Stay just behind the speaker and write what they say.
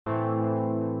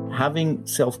having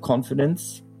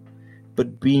self-confidence,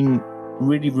 but being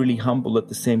really, really humble at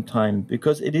the same time,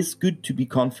 because it is good to be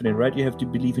confident, right? You have to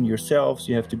believe in yourselves,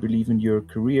 you have to believe in your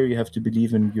career, you have to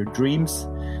believe in your dreams,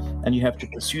 and you have to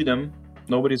pursue them.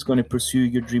 Nobody's going to pursue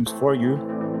your dreams for you.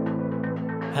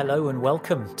 Hello and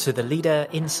welcome to the Leader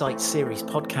Insight Series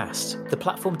podcast, the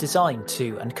platform designed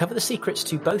to uncover the secrets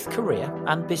to both career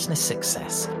and business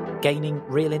success, gaining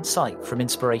real insight from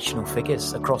inspirational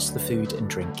figures across the food and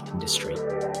drink industry.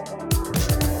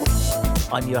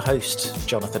 I'm your host,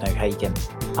 Jonathan O'Hagan,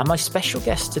 and my special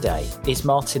guest today is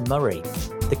Martin Murray,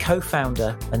 the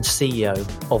co-founder and CEO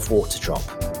of Waterdrop.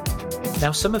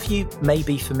 Now, some of you may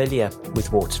be familiar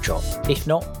with Waterdrop. If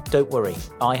not, don't worry.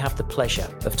 I have the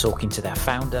pleasure of talking to their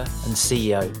founder and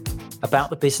CEO about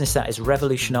the business that is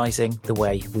revolutionizing the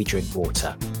way we drink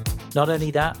water. Not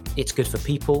only that, it's good for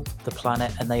people, the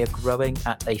planet, and they are growing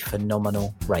at a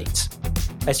phenomenal rate.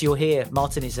 As you'll hear,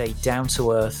 Martin is a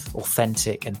down-to-earth,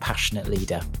 authentic, and passionate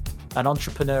leader. An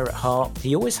entrepreneur at heart,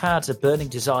 he always had a burning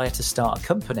desire to start a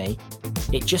company.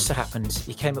 It just so happened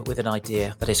he came up with an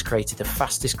idea that has created the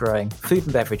fastest growing food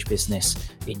and beverage business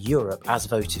in Europe, as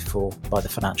voted for by the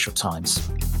Financial Times.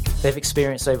 They've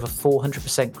experienced over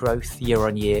 400% growth year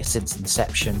on year since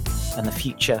inception, and the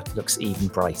future looks even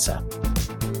brighter.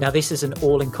 Now, this is an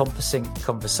all-encompassing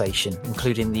conversation,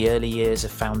 including the early years of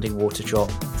founding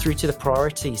Waterdrop through to the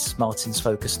priorities Martin's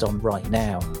focused on right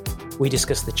now. We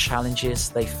discuss the challenges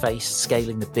they face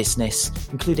scaling the business,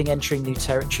 including entering new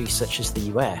territories such as the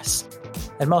US.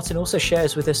 And Martin also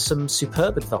shares with us some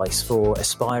superb advice for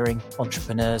aspiring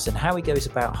entrepreneurs and how he goes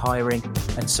about hiring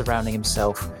and surrounding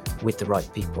himself with the right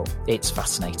people. It's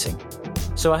fascinating.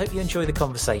 So I hope you enjoy the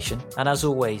conversation. And as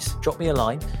always, drop me a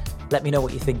line. Let me know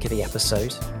what you think of the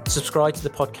episode. Subscribe to the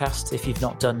podcast if you've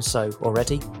not done so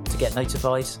already to get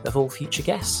notified of all future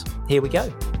guests. Here we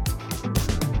go.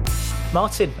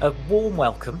 Martin, a warm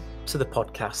welcome to the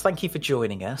podcast. Thank you for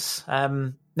joining us.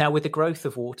 Now, with the growth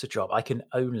of Waterdrop, I can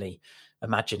only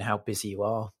imagine how busy you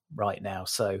are right now.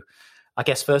 So I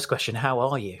guess first question, how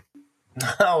are you?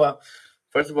 Oh, well,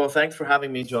 first of all, thanks for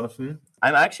having me, Jonathan.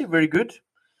 I'm actually very good.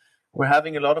 We're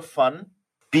having a lot of fun.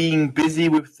 Being busy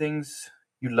with things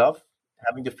you love,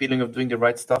 having the feeling of doing the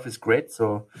right stuff is great.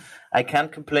 So I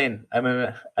can't complain. I'm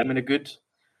in a good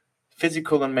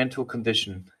physical and mental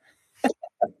condition.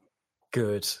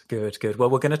 Good. Well,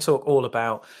 we're going to talk all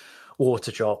about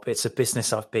Waterdrop. It's a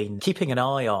business I've been keeping an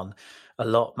eye on a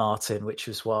lot, Martin, which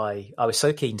is why I was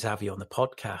so keen to have you on the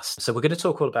podcast. So we're going to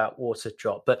talk all about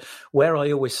Waterdrop. But where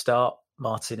I always start,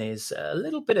 Martin, is a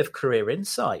little bit of career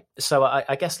insight. So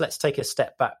I guess let's take a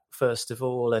step back first of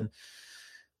all and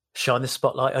shine the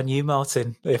spotlight on you,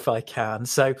 Martin, if I can.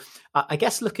 So I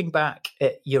guess looking back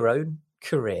at your own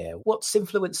career, what's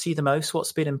influenced you the most?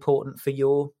 What's been important for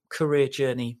your career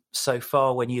journey so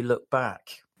far when you look back?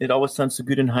 It always sounds so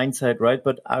good in hindsight, right?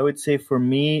 But I would say for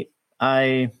me,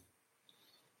 I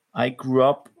grew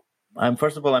up,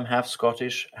 first of all, I'm half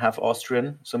Scottish, half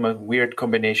Austrian, so I'm a weird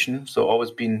combination. So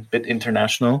always been a bit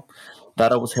international.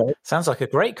 That always helped. Sounds like a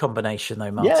great combination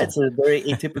though, Martin. Yeah, it's a very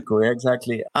atypical, yeah,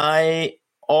 exactly. I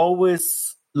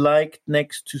always liked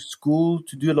next to school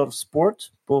to do a lot of sport,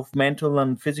 both mental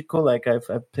and physical. Like I've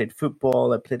played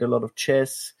football, I played a lot of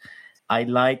chess. I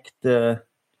like the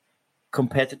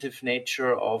competitive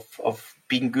nature of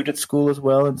being good at school as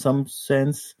well in some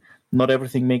sense. Not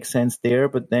everything makes sense there,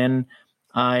 but then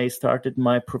I started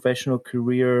my professional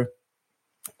career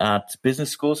at business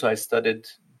school. So I studied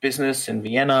business in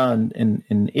Vienna and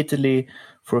in Italy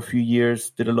for a few years,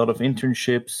 did a lot of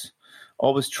internships,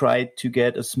 always tried to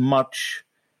get as much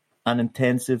an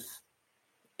intensive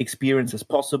experience as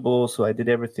possible. So I did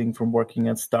everything from working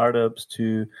at startups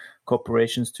to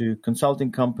corporations to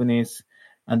consulting companies.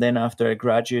 And then after I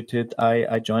graduated,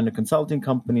 I joined a consulting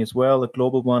company as well, a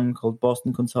global one called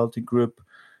Boston Consulting Group,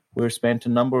 where I spent a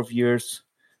number of years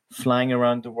flying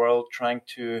around the world trying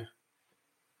to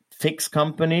fix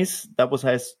companies. That was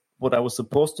what I was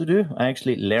supposed to do. I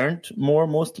actually learned more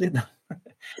mostly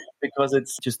because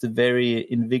it's just a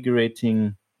very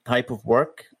invigorating type of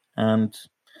work. And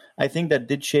I think that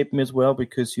did shape me as well,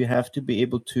 because you have to be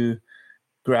able to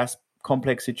grasp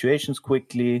complex situations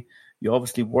quickly. You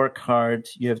obviously work hard.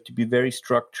 You have to be very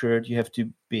structured. You have to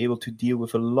be able to deal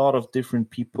with a lot of different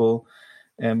people,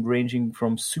 ranging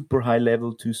from super high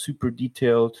level to super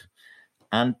detailed,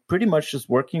 and pretty much just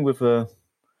working with a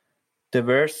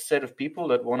diverse set of people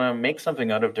that want to make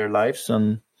something out of their lives.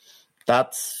 And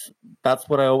that's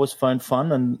what I always find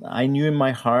fun. And I knew in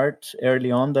my heart early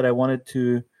on that I wanted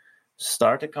to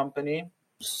start a company,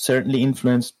 certainly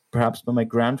influenced perhaps by my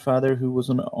grandfather, who was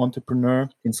an entrepreneur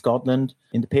in Scotland,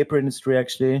 in the paper industry,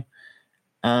 actually.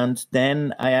 And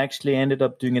then I actually ended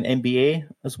up doing an MBA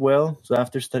as well. So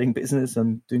after studying business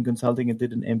and doing consulting, I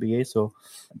did an MBA. So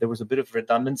there was a bit of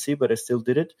redundancy, but I still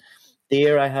did it.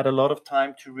 There, I had a lot of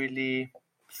time to really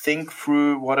think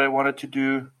through what I wanted to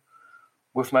do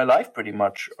with my life, pretty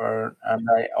much. And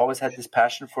I always had this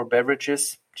passion for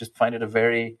beverages. Just find it a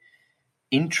very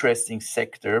interesting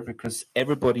sector because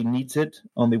everybody needs it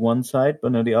on the one side,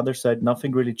 but on the other side,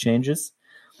 nothing really changes.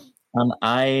 And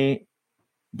I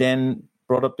then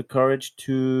brought up the courage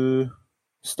to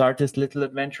start this little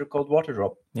adventure called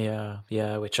Waterdrop.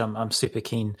 Yeah, which I'm super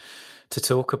keen to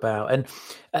talk about. And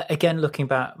again, looking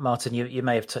back, Martin, you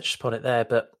may have touched upon it there,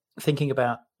 but thinking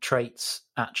about traits,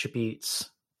 attributes,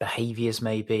 behaviors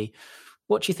maybe,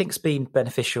 what do you think's been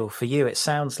beneficial for you? It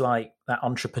sounds like that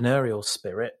entrepreneurial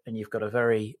spirit, and you've got a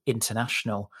very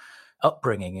international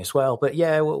upbringing as well. But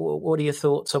yeah, what are your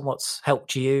thoughts on what's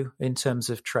helped you in terms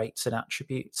of traits and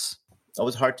attributes? It's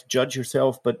always hard to judge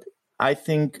yourself, but I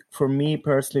think for me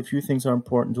personally, a few things are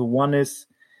important. So one is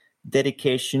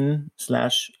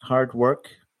dedication/hard work.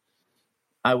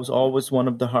 I was always one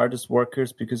of the hardest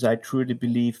workers because I truly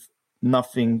believe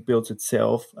nothing builds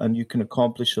itself, and you can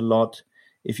accomplish a lot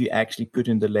if you actually put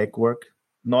in the legwork.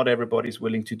 Not everybody's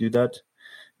willing to do that.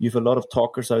 You have a lot of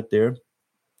talkers out there,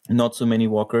 not so many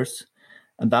walkers,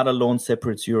 and that alone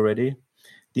separates you already.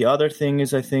 The other thing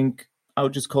is, I think, I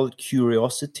would just call it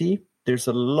curiosity. There's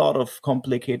a lot of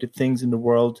complicated things in the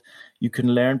world. You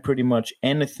can learn pretty much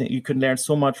anything. You can learn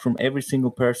so much from every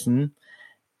single person.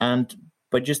 And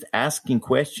by just asking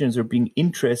questions or being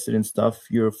interested in stuff,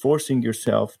 you're forcing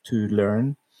yourself to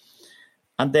learn.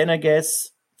 And then I guess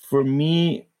for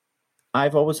me,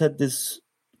 I've always had this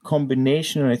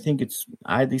combination, and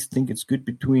I at least think it's good,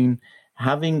 between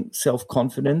having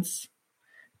self-confidence,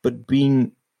 but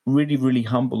being really, really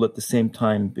humble at the same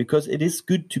time, because it is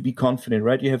good to be confident,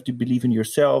 right? You have to believe in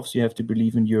yourselves, you have to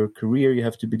believe in your career, you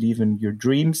have to believe in your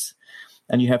dreams,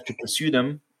 and you have to pursue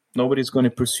them. Nobody's going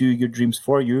to pursue your dreams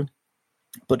for you.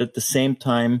 But at the same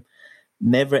time,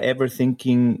 never ever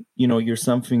thinking, you're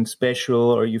something special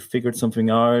or you figured something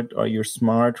out or you're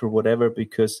smart or whatever,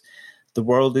 because the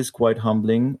world is quite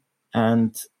humbling.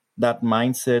 And that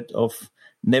mindset of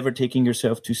never taking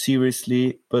yourself too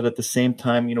seriously, but at the same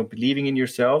time, believing in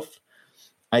yourself,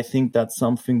 I think that's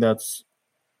something that's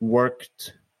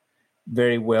worked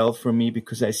very well for me,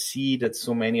 because I see that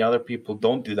so many other people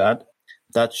don't do that.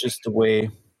 That's just the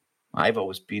way I've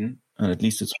always been, and at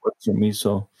least it's worked for me.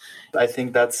 So I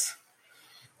think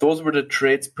those were the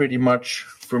traits pretty much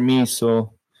for me.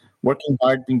 So working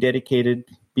hard, being dedicated,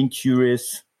 being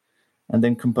curious, and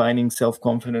then combining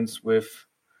self-confidence with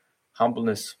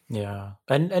humbleness. Yeah.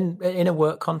 And in a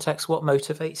work context, what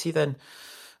motivates you then,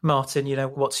 Martin?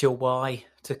 What's your why,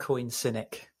 to coin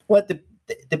cynic? Well,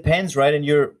 it depends, right? And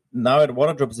you're now at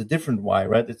Waterdrop is a different why,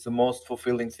 right? It's the most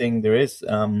fulfilling thing there is.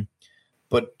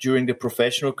 But during the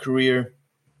professional career,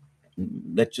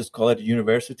 let's just call it a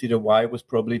university, the why was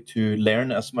probably to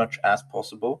learn as much as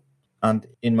possible. And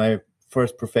in my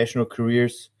first professional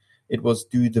careers, it was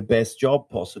do the best job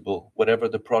possible, whatever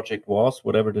the project was,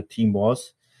 whatever the team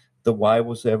was. The why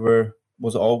was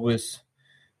always,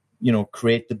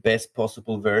 create the best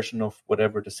possible version of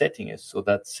whatever the setting is. So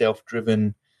that's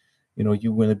self-driven,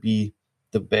 you want to be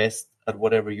the best at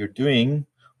whatever you're doing,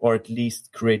 or at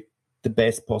least create the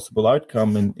best possible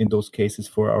outcome in those cases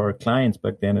for our clients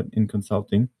back then in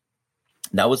consulting.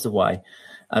 That was the why.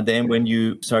 And then when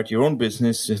you start your own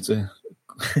business, it's a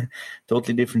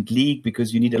totally different league,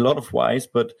 because you need a lot of whys.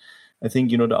 But I think,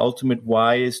 the ultimate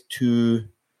why is to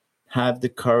have the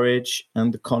courage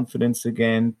and the confidence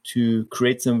again to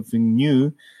create something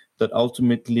new that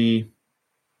ultimately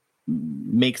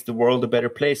makes the world a better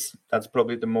place. That's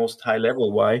probably the most high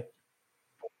level why.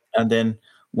 And then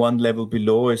one level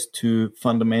below is to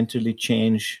fundamentally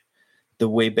change the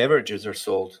way beverages are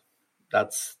sold.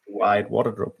 That's why at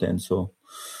Waterdrop then. So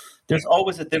there's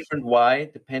always a different why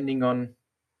depending on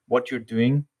what you're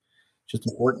doing. Just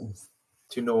important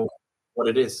to know what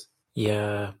it is.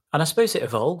 Yeah. And I suppose it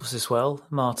evolves as well,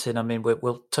 Martin. I mean,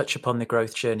 we'll touch upon the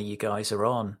growth journey you guys are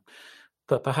on,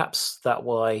 but perhaps that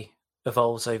why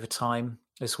evolves over time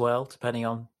as well, depending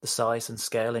on the size and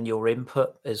scale and your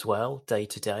input as well, day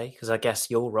to day, because I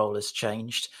guess your role has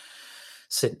changed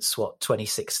since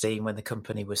 2016 when the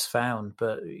company was found.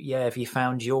 But yeah, have you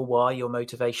found your why, your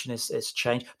motivation has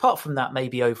changed? Apart from that,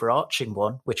 maybe overarching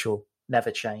one, which will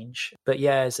never change. But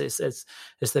yeah, has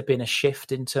there been a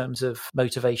shift in terms of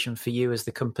motivation for you as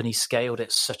the company scaled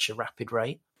at such a rapid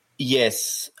rate?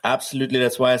 Yes, absolutely.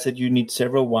 That's why I said you need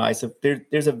several whys.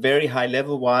 There's a very high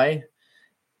level why,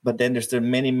 but then there's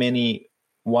many, many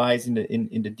whys in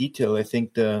the detail. I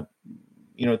think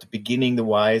at the beginning, the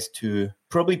why is to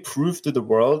probably prove to the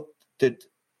world that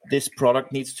this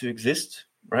product needs to exist,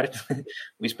 right?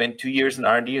 We spent 2 years in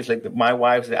R&D. It's like my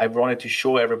why was that I wanted to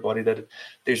show everybody that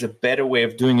there's a better way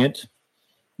of doing it.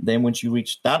 Then once you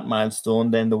reach that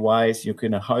milestone, then the why is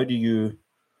how do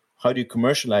you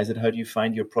commercialize it? How do you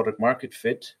find your product market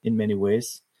fit in many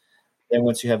ways? Then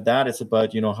once you have that, it's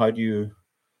about, how do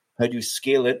you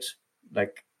scale it?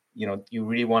 Like, you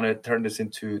really want to turn this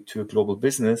into a global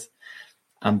business.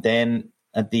 And then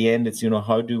at the end, it's,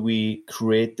 how do we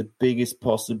create the biggest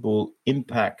possible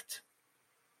impact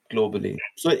globally?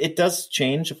 So it does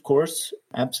change, of course,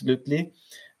 absolutely.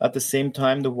 At the same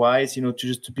time, the why is,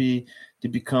 to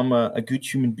become a good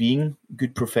human being, a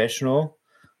good professional,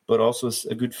 but also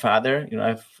a good father. I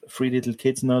have 3 little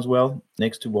kids now as well,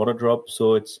 next to Waterdrop.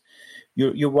 So it's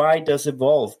your why does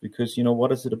evolve because,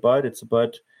 what is it about? It's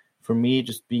about, for me,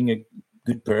 just being a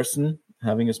good person,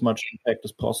 having as much impact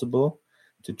as possible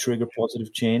to trigger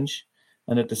positive change.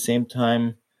 And at the same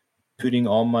time, putting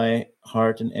all my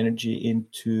heart and energy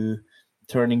into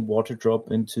turning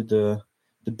Waterdrop into the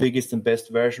biggest and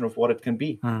best version of what it can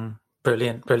be.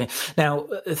 Brilliant. Now,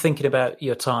 thinking about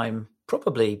your time,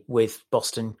 probably with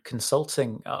Boston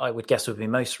Consulting, I would guess would be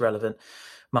most relevant.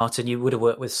 Martin, you would have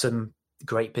worked with some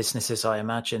great businesses, I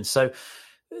imagine. So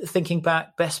thinking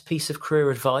back, best piece of career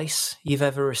advice you've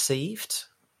ever received?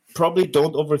 Probably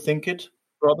don't overthink it.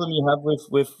 Problem you have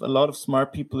with a lot of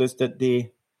smart people is that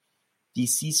they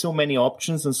see so many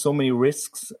options and so many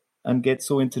risks and get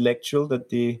so intellectual that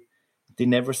they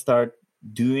never start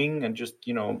doing and just,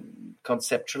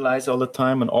 conceptualize all the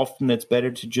time. And often it's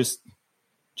better to just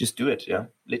do it. Yeah,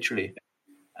 literally.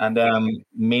 And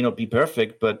may not be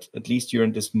perfect, but at least you're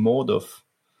in this mode of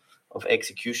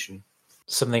execution.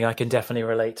 Something I can definitely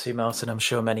relate to, Martin. I'm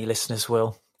sure many listeners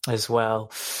will as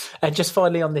well. And just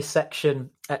finally on this section,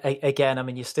 again, I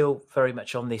mean, you're still very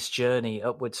much on this journey,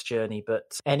 upwards journey,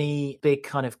 but any big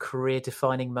kind of career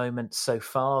defining moments so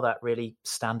far that really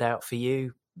stand out for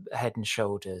you? Head and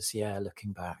shoulders,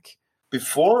 looking back.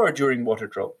 Before or during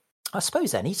Waterdrop? I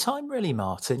suppose any time really,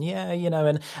 Martin. Yeah,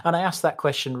 and I ask that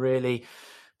question really,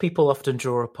 people often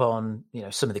draw upon,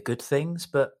 some of the good things,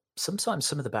 but sometimes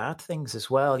some of the bad things as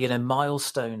well,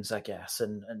 milestones, I guess.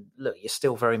 And look, you're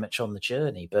still very much on the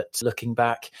journey, but looking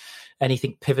back,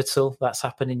 anything pivotal that's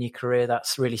happened in your career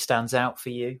that's really stands out for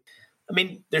you? I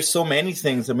mean, there's so many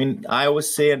things. I mean, I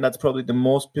always say, and that's probably the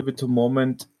most pivotal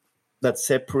moment that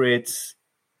separates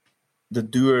the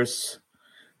doers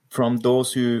from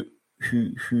those who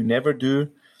never do,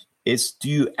 is do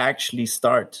you actually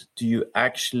start? Do you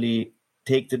actually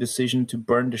take the decision to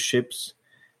burn the ships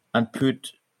and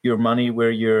put your money where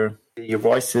your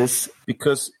voice is?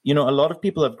 Because, a lot of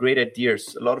people have great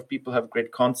ideas. A lot of people have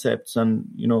great concepts. And,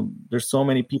 there's so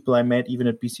many people I met, even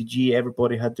at BCG,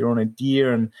 everybody had their own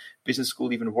idea, and business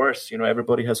school even worse.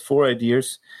 Everybody has 4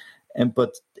 ideas.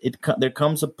 But there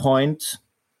comes a point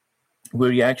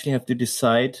where you actually have to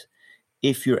decide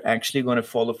if you're actually going to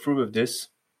follow through with this,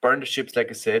 burn the ships, like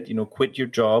I said, quit your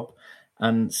job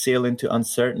and sail into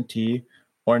uncertainty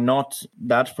or not.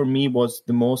 That for me was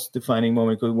the most defining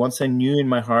moment, because once I knew in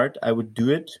my heart I would do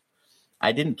it,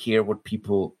 I didn't care what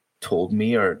people told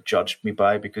me or judged me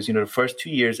by, because, the first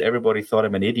 2 years, everybody thought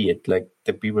I'm an idiot. Like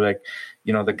the people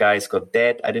the guy's got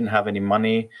debt. I didn't have any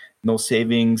money, no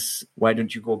savings. Why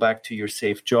don't you go back to your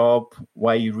safe job?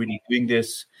 Why are you really doing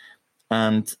this?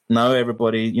 And now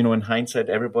everybody, in hindsight,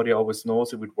 everybody always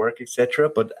knows it would work, etc.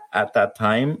 But at that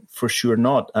time, for sure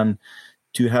not. And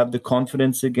to have the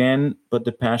confidence again, but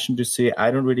the passion to say, I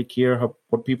don't really care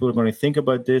what people are going to think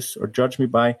about this or judge me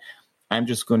by. I'm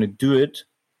just going to do it.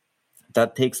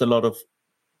 That takes a lot of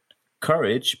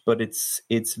courage, but it's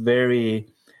very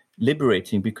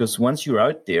liberating, because once you're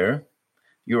out there,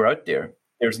 you're out there.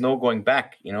 There's no going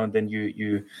back, and then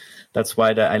you that's why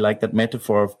I like that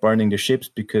metaphor of burning the ships,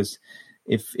 because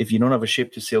if you don't have a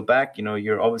ship to sail back,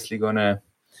 you're obviously going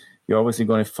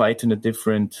to fight in a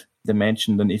different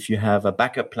dimension than if you have a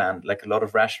backup plan. Like a lot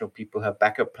of rational people have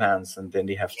backup plans, and then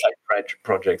they have side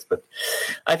projects. But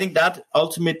I think that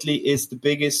ultimately is the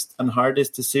biggest and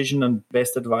hardest decision and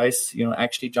best advice,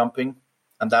 actually jumping.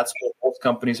 And that's why both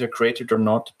companies are created or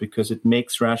not, because it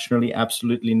makes rationally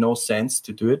absolutely no sense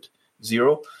to do it.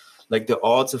 0. Like the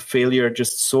odds of failure are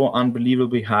just so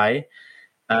unbelievably high.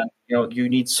 And, you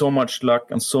need so much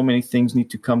luck, and so many things need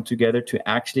to come together to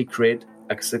actually create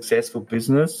a successful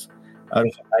business out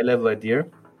of a high-level idea.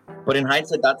 But in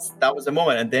hindsight, that was the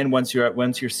moment. And then once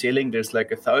you're sailing, there's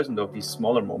like 1,000 of these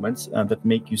smaller moments that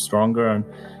make you stronger and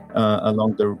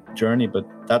along the journey. But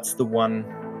that's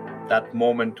that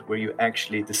moment where you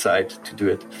actually decide to do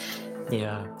it.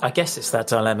 Yeah, I guess it's that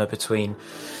dilemma between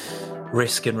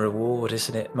risk and reward,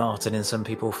 isn't it, Martin? And some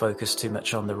people focus too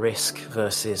much on the risk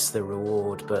versus the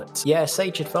reward. But yeah,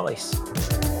 sage advice.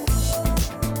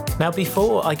 Now,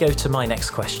 before I go to my next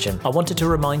question, I wanted to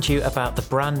remind you about the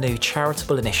brand new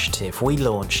charitable initiative we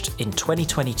launched in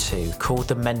 2022 called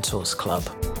the Mentors Club.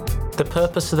 The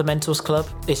purpose of the Mentors Club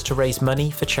is to raise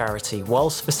money for charity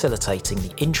whilst facilitating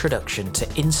the introduction to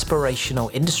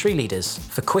inspirational industry leaders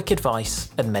for quick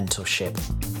advice and mentorship.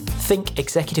 Think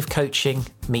executive coaching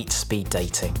meets speed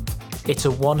dating. It's a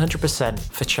 100%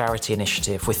 for charity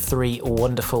initiative with 3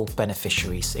 wonderful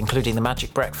beneficiaries, including the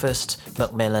Magic Breakfast,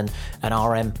 Macmillan and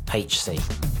RMHC.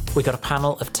 We've got a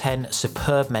panel of 10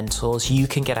 superb mentors you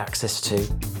can get access to,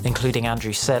 including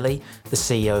Andrew Selly, the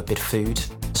CEO of Bidfood,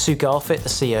 Sue Garfitt, the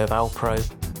CEO of Alpro,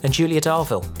 and Julia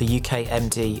Darville, the UK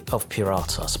MD of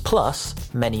Puratos, plus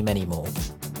many, many more.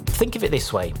 Think of it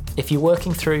this way. If you're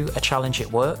working through a challenge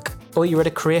at work, or you're at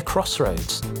a career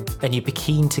crossroads and you'd be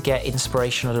keen to get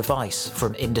inspirational advice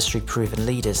from industry-proven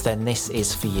leaders, then this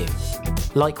is for you.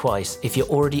 Likewise, if you're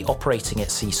already operating at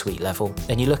C-suite level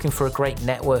and you're looking for a great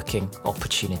networking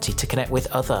opportunity to connect with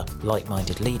other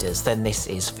like-minded leaders, then this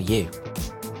is for you.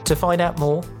 To find out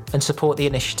more and support the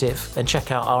initiative and check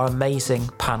out our amazing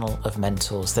panel of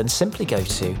mentors, then simply go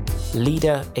to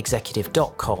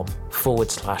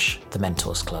leaderexecutive.com/The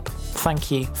Mentors Club. Thank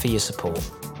you for your support.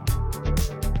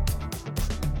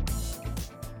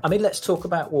 I mean, let's talk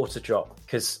about Waterdrop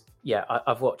because, yeah,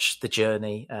 I've watched the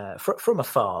journey from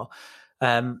afar,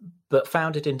 but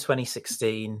founded in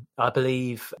 2016, I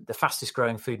believe the fastest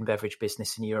growing food and beverage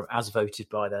business in Europe as voted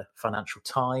by the Financial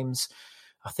Times.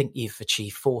 I think you've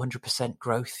achieved 400%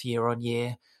 growth year on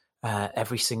year,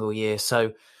 every single year.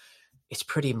 So it's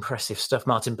pretty impressive stuff,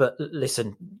 Martin. But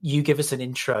listen, you give us an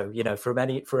intro,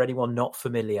 for anyone not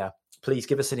familiar, please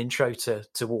give us an intro to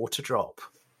Waterdrop.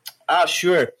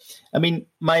 Sure. I mean,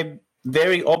 my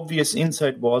very obvious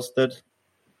insight was that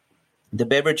the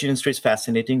beverage industry is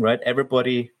fascinating, right?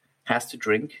 Everybody has to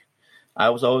drink. I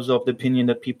was always of the opinion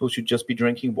that people should just be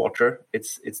drinking water.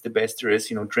 It's the best there is.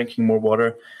 Drinking more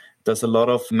water does a lot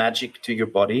of magic to your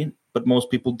body, but most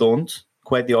people don't.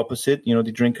 Quite the opposite.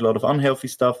 They drink a lot of unhealthy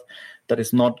stuff that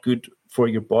is not good for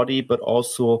your body, but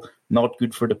also not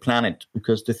good for the planet.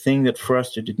 Because the thing that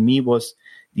frustrated me was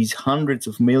these hundreds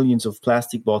of millions of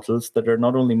plastic bottles that are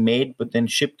not only made, but then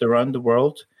shipped around the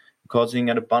world, causing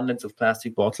an abundance of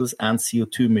plastic bottles and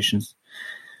CO2 emissions.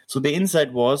 So the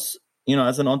insight was,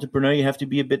 as an entrepreneur, you have to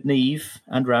be a bit naive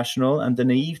and rational. And the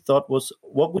naive thought was,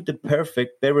 what would the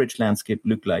perfect beverage landscape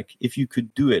look like if you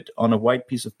could do it on a white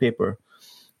piece of paper?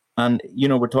 And,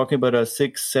 we're talking about a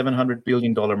 $600-700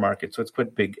 billion market. So it's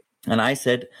quite big. And I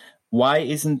said, why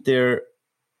isn't there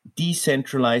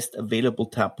decentralized available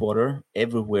tap water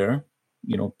everywhere,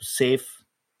 safe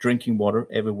drinking water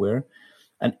everywhere?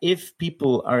 And if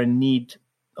people are in need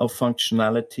of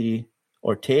functionality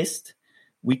or taste,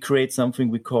 we create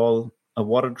something we call a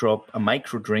Waterdrop, a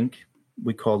micro drink,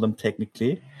 we call them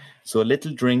technically. So a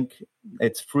little drink,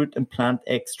 it's fruit and plant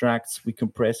extracts we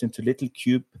compress into little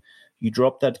cube. You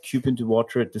drop that cube into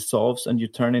water, it dissolves, and you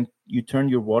turn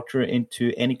your water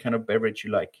into any kind of beverage you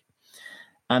like.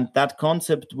 And that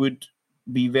concept would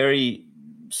be very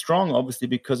strong, obviously,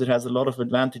 because it has a lot of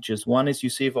advantages. One is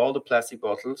you save all the plastic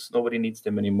bottles. Nobody needs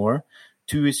them anymore.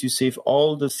 2 is you save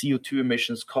all the CO2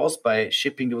 emissions caused by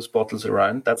shipping those bottles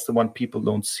around. That's the one people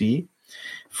don't see.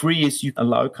 3 is you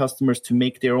allow customers to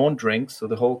make their own drinks. So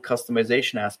the whole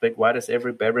customization aspect. Why does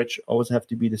every beverage always have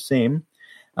to be the same?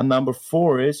 And number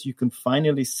 4 is you can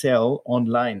finally sell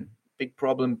online. Big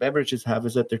problem beverages have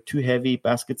is that they're too heavy,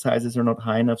 basket sizes are not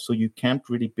high enough, so you can't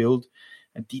really build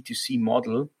a D2C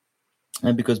model,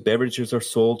 and because beverages are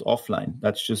sold offline.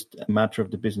 That's just a matter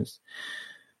of the business.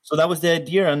 So that was the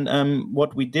idea, and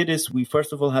what we did is we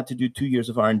first of all had to do 2 years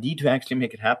of R&D to actually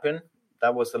make it happen.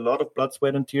 That was a lot of blood,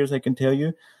 sweat, and tears, I can tell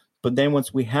you. But then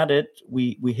once we had it,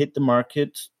 we hit the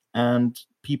market, and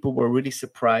people were really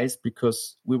surprised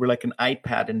because we were like an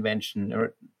iPad invention.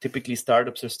 Or typically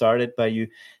startups are started by you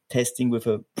testing with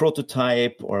a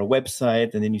prototype or a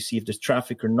website, and then you see if there's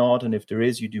traffic or not. And if there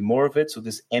is, you do more of it. So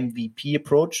this MVP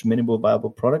approach, minimal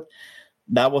viable product,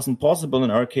 that wasn't possible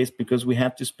in our case because we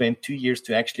had to spend 2 years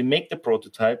to actually make the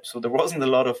prototype. So there wasn't a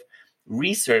lot of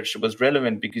research that was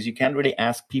relevant because you can't really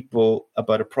ask people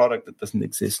about a product that doesn't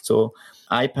exist. So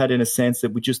iPad, in a sense,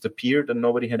 that we just appeared and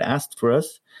nobody had asked for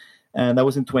us. And that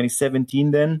was in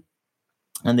 2017 then.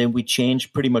 And then we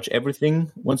changed pretty much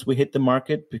everything once we hit the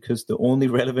market because the only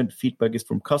relevant feedback is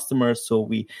from customers. So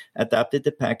we adapted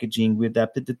the packaging, we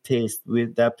adapted the taste, we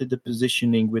adapted the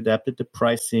positioning, we adapted the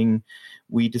pricing.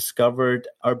 We discovered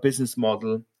our business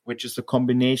model. which is a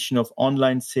combination of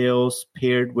online sales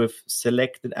paired with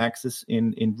selected access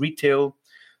in retail,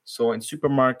 so in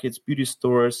supermarkets, beauty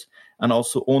stores, and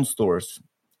also own stores.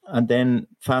 And then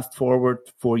fast forward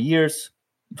 5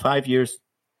 years,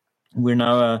 we're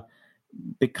now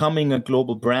becoming a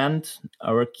global brand.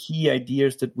 Our key idea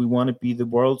is that we want to be the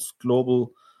world's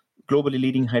globally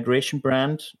leading hydration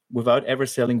brand without ever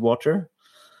selling water.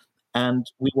 And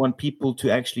we want people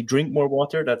to actually drink more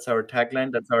water. That's our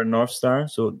tagline. That's our North Star.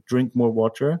 So drink more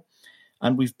water.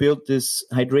 And we've built this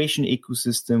hydration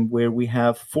ecosystem where we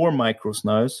have 4 micros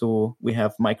now. So we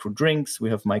have micro drinks, we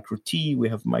have micro tea, we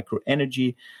have micro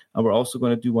energy, and we're also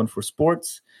going to do one for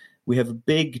sports. We have a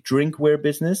big drinkware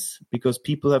business because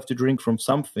people have to drink from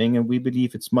something. And we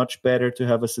believe it's much better to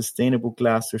have a sustainable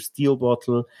glass or steel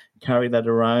bottle, carry that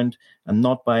around and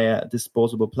not buy a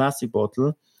disposable plastic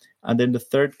bottle. And then the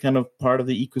third kind of part of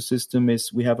the ecosystem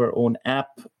is we have our own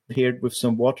app paired with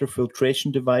some water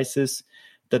filtration devices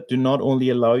that do not only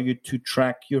allow you to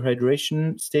track your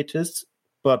hydration status,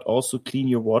 but also clean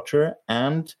your water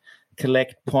and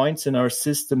collect points in our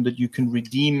system that you can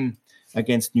redeem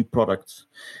against new products.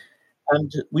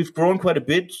 And we've grown quite a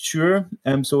bit, sure.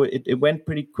 So it went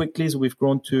pretty quickly. So we've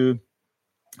grown to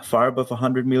far above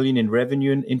 100 million in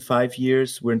revenue in 5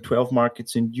 years. We're in 12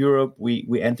 markets in Europe.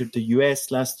 We entered the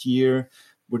US last year.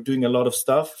 We're doing a lot of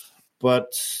stuff,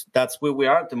 but that's where we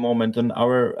are at the moment. And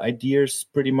our idea is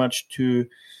pretty much to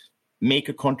make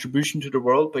a contribution to the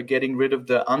world by getting rid of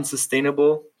the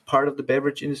unsustainable part of the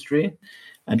beverage industry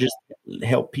and just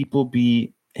help people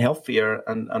be healthier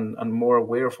and more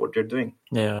aware of what they're doing.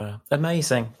 Yeah,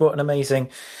 amazing. What an amazing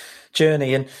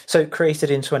journey. And so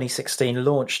created in 2016,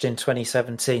 launched in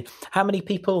 2017. How many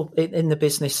people in the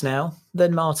business now,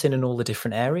 then, Martin, in all the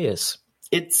different areas?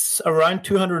 It's around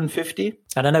 250.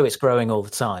 And I know it's growing all the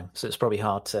time, so it's probably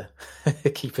hard to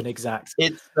keep an exact.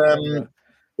 It's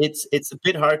a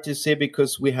bit hard to say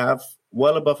because we have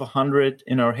well above 100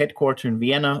 in our headquarters in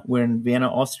Vienna. We're in Vienna,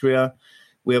 Austria.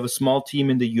 We have a small team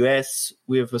in the US.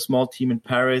 We have a small team in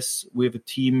Paris. We have a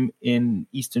team in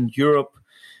Eastern Europe.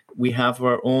 We have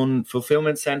our own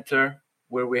fulfillment center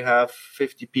where we have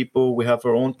 50 people. We have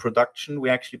our own production.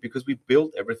 We actually, because we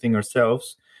built everything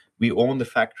ourselves, we own the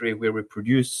factory where we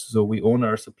produce. So we own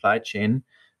our supply chain,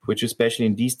 which especially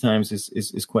in these times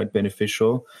is quite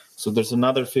beneficial. So there's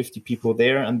another 50 people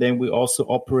there. And then we also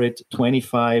operate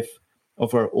 25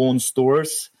 of our own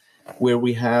stores where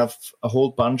we have a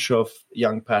whole bunch of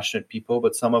young, passionate people,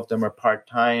 but some of them are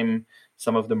part-time,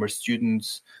 some of them are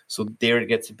students. So there it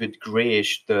gets a bit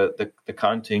grayish, the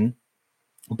counting.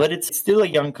 But it's still a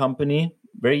young company,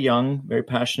 very young, very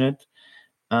passionate,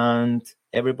 and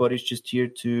everybody's just here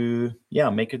to,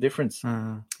 make a difference.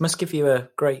 Must give you a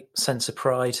great sense of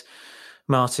pride,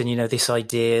 Martin, this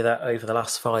idea that over the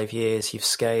last 5 years you've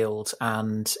scaled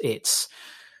and it's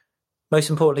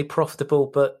most importantly profitable,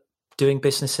 but doing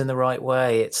business in the right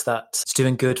way. It's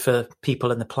doing good for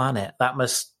people and the planet. That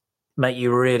must make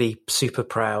you really super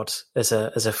proud as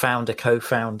a founder,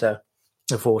 co-founder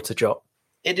of Waterdrop.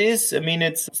 It is. I mean,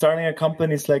 it's starting a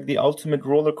company is like the ultimate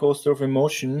roller coaster of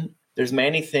emotion. There's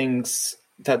many things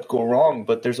that go wrong,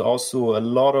 but there's also a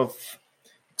lot of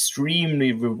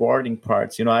extremely rewarding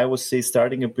parts. I always say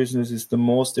starting a business is the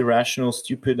most irrational,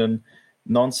 stupid, and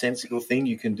nonsensical thing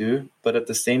you can do. But at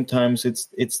the same time,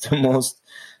 it's the most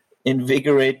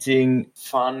invigorating,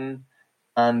 fun,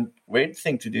 and great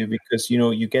thing to do because,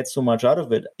 you get so much out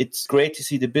of it. It's great to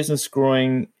see the business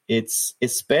growing. It's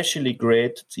especially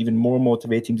great. It's even more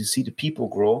motivating to see the people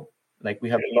grow. Like we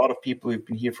have a lot of people who've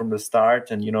been here from the start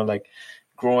and,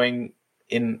 growing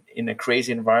in a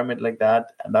crazy environment like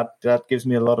that. And that gives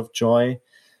me a lot of joy.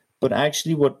 But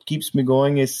actually what keeps me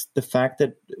going is the fact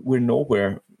that we're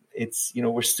nowhere. It's,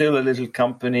 we're still a little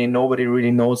company. Nobody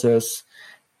really knows us.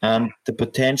 And the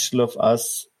potential of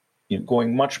us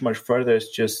going much, much further is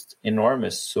just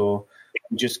enormous. So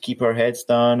we just keep our heads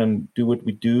down and do what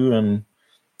we do and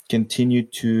continue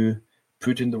to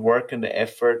put in the work and the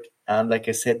effort. And like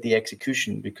I said, the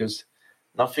execution, because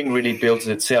nothing really builds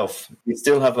itself. We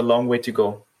still have a long way to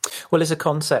go. Well, as a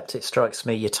concept, it strikes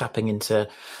me you're tapping into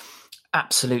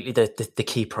absolutely the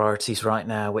key priorities right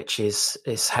now, which is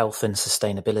health and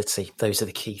sustainability. Those are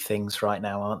the key things right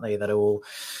now, aren't they? That all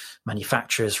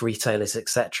manufacturers, retailers,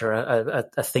 etc.,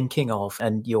 are thinking of,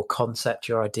 and your concept,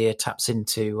 your idea taps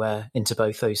into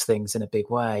both those things in a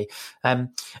big way.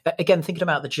 Again, thinking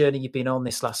about the journey you've been on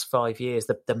this last 5 years,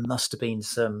 there must have been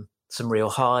some real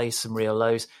highs, some real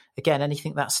lows. Again,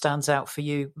 anything that stands out for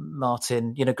you,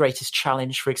 Martin? Greatest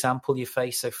challenge, for example, you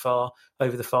faced so far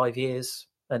over the 5 years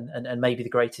and maybe the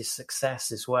greatest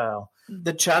success as well?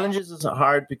 The challenges is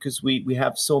hard because we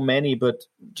have so many, but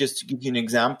just to give you an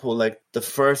example, like the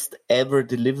first ever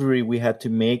delivery we had to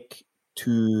make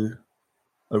to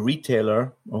a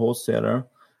retailer, a wholesaler,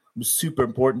 was super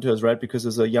important to us, right? Because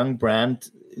as a young brand,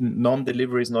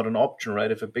 non-delivery is not an option,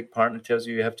 right? If a big partner tells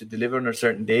you you have to deliver on a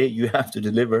certain day, you have to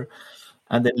deliver.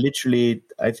 And then literally,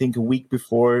 I think a week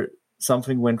before,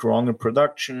 something went wrong in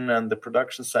production and the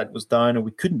production site was down and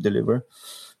we couldn't deliver,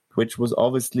 which was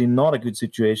obviously not a good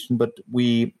situation. But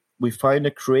we find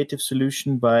a creative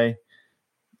solution by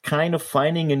kind of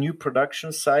finding a new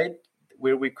production site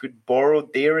where we could borrow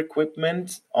their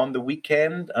equipment on the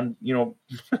weekend and,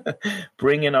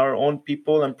 bring in our own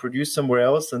people and produce somewhere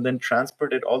else and then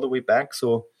transport it all the way back.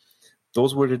 So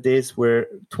those were the days where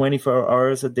 24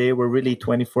 hours a day were really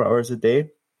 24 hours a day.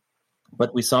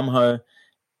 But we somehow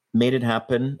made it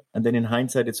happen. And then in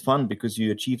hindsight, it's fun because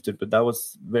you achieved it. But that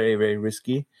was very, very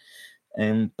risky.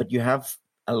 But you have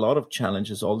a lot of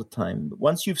challenges all the time.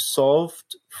 Once you've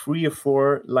solved 3 or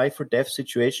 4 life or death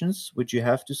situations, which you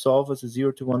have to solve as a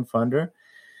 0 to 1 founder,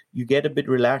 you get a bit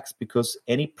relaxed because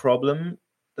any problem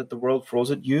that the world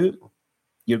throws at you,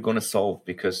 you're going to solve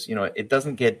because, it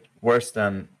doesn't get worse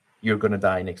than you're going to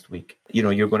die next week.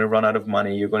 You're going to run out of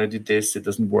money. You're going to do this. It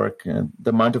doesn't work. The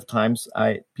amount of times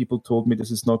people told me this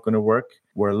is not going to work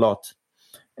were a lot.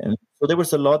 And so there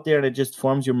was a lot there, and it just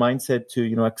forms your mindset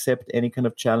to, accept any kind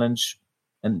of challenge.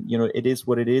 And, it is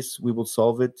what it is. We will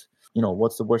solve it.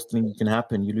 What's the worst thing that can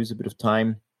happen? You lose a bit of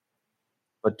time,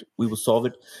 but we will solve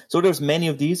it. So there's many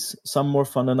of these, some more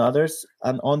fun than others.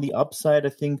 And on the upside, I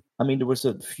think, there was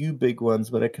a few big ones,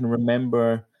 but I can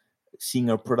remember seeing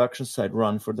our production site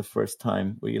run for the first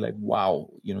time where you're like, wow,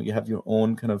 you have your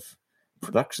own kind of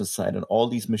production site and all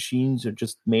these machines are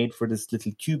just made for this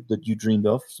little cube that you dreamed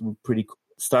of. So pretty cool.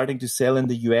 Starting to sell in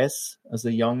the US as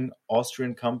a young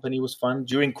Austrian company was fun.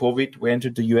 During COVID, we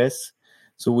entered the US.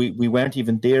 So we weren't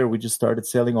even there. We just started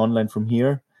selling online from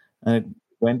here and it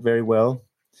went very well,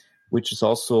 which is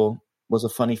also was a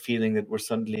funny feeling that we're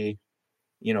suddenly,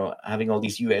 having all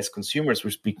these US consumers we're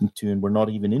speaking to and we're not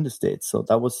even in the States. So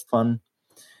that was fun.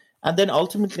 And then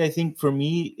ultimately, I think for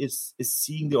me is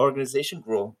seeing the organization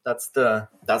grow. That's the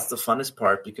funnest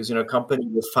part because, a company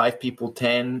with 5 people,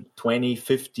 10, 20,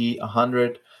 50,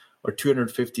 100 or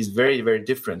 250 is very, very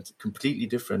different, completely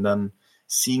different than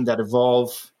seeing that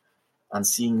evolve and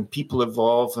seeing people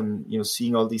evolve and,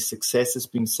 seeing all these successes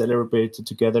being celebrated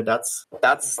together.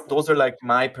 Those are like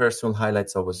my personal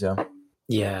highlights always. Yeah.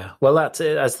 Yeah, well, that's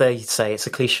as they say, it's a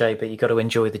cliche, but you've got to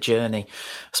enjoy the journey,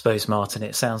 I suppose, Martin.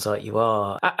 It sounds like you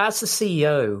are. As the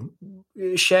CEO,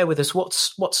 share with us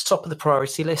what's top of the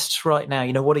priority lists right now.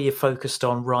 What are you focused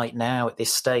on right now at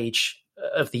this stage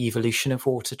of the evolution of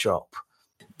Waterdrop?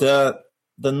 The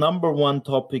number one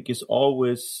topic is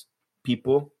always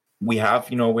people. We have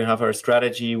our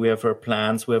strategy, we have our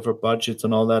plans, we have our budgets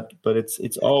and all that, but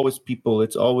it's always people.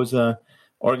 It's always a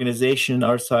organization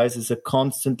our size is a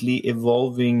constantly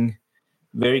evolving,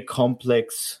 very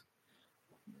complex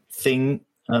thing.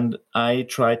 And I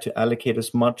try to allocate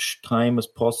as much time as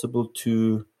possible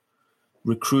to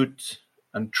recruit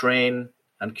and train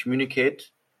and communicate,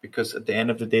 because at the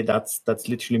end of the day, that's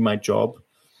literally my job.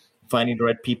 Finding the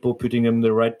right people, putting them in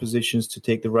the right positions to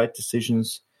take the right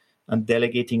decisions, and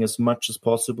delegating as much as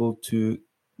possible to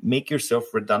make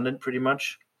yourself redundant pretty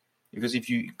much. Because if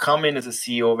you come in as a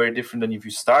CEO, very different than if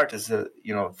you start as a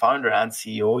founder and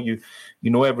CEO. You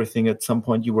know everything. At some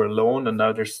point you were alone, and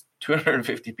now there's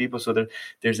 250 people. So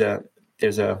there's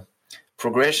a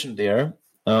progression there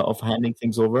of handing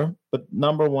things over. But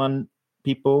number one,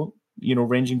 people,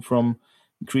 ranging from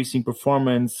increasing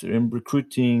performance,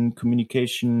 recruiting,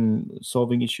 communication,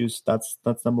 solving issues. That's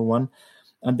number one.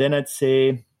 And then I'd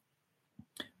say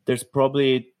there's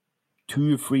probably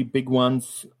 2 or 3 big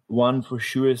ones. One for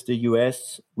sure is the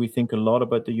US. We think a lot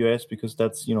about the US because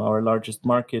that's our largest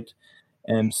market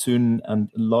soon, and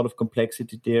a lot of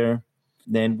complexity there.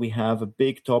 Then we have a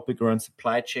big topic around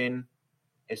supply chain,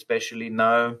 especially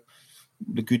now.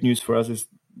 The good news for us is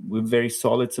we're very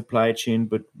solid supply chain,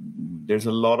 but there's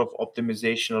a lot of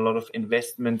optimization, a lot of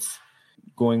investments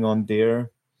going on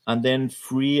there. And then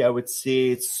 3, I would say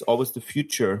it's always the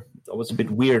future. It's always a bit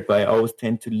weird, but I always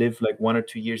tend to live like 1 or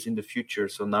 2 years in the future.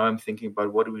 So now I'm thinking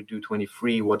about what do we do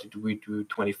 23? What do we do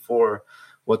 24?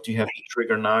 What do you have to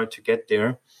trigger now to get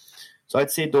there? So I'd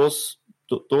say those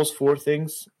 4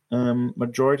 things.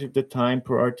 Majority of the time,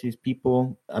 priorities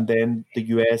people, and then the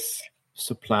US,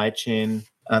 supply chain,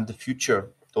 and the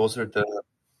future. Those are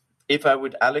if I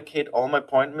would allocate all my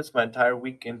appointments, my entire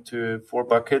week into 4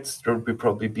 buckets, there would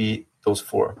probably be those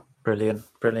 4. Brilliant.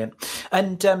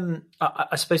 And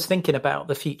I suppose thinking about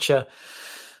the future,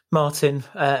 Martin,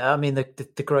 I mean,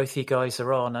 the growth you guys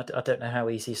are on, I don't know how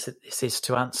easy this is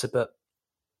to answer, but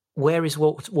where is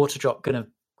Waterdrop going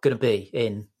to be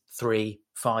in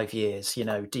 3-5 years? You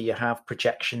know, do you have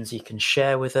projections you can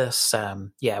share with us?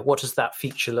 What does that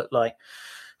future look like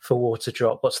for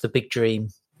Waterdrop? What's the big dream?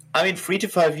 I mean, 3 to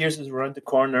 5 years is around the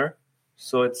corner,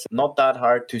 so it's not that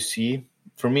hard to see.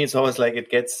 For me, it's always like it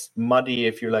gets muddy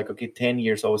if you're like, okay, 10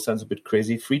 years always sounds a bit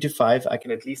crazy. 3 to 5, I can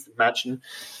at least imagine.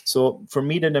 So for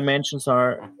me, the dimensions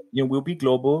are, we'll be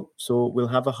global. So we'll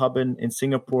have a hub in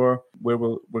Singapore where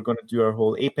we're going to do our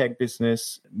whole APAC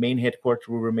business. Main headquarters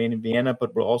will remain in Vienna,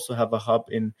 but we'll also have a hub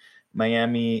in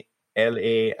Miami,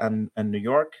 LA, and New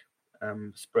York,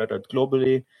 spread out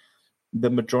globally. The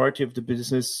majority of the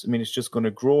business, I mean, it's just going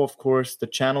to grow, of course. The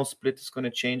channel split is going to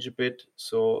change a bit.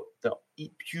 So the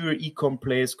pure e-com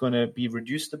play is going to be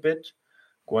reduced a bit,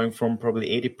 going from probably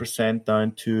 80%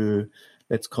 down to,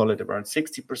 let's call it around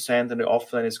 60%. And the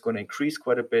offline is going to increase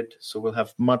quite a bit. So we'll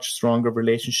have much stronger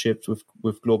relationships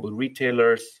with global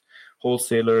retailers,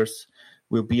 wholesalers.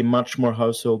 We'll be a much more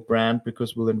household brand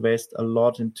because we'll invest a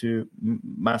lot into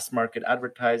mass market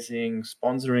advertising,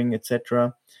 sponsoring,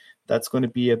 etc. That's going to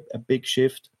be a big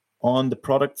shift. On the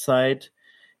product side,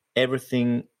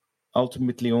 everything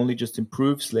ultimately only just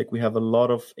improves. Like we have a lot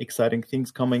of exciting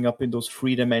things coming up in those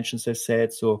 3 dimensions, I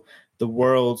said. So the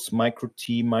world's micro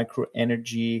tea, micro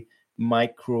energy,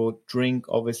 micro drink,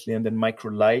 obviously, and then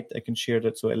micro light. I can share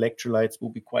that. So electrolytes will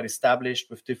be quite established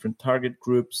with different target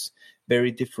groups,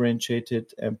 very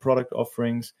differentiated product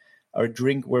offerings. Our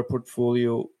drinkware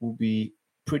portfolio will be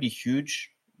pretty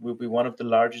huge. We'll be one of the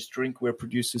largest drinkware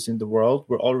producers in the world.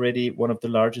 We're already one of the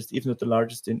largest, if not the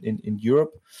largest in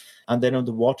Europe. And then on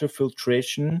the water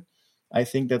filtration, I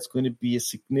think that's going to be a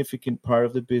significant part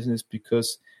of the business,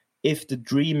 because if the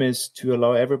dream is to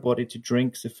allow everybody to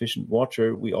drink sufficient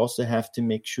water, we also have to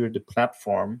make sure the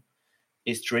platform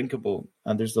is drinkable.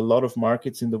 And there's a lot of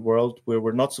markets in the world where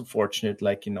we're not so fortunate,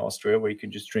 like in Austria, where you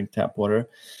can just drink tap water.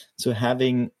 So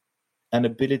having an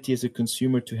ability as a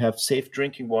consumer to have safe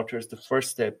drinking water is the first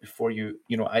step before you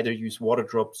either use water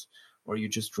drops or you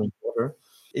just drink water.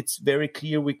 It's very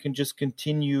clear we can just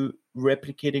continue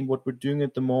replicating what we're doing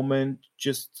at the moment,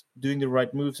 just doing the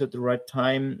right moves at the right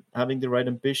time, having the right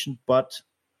ambition, but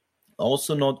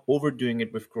also not overdoing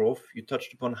it with growth. You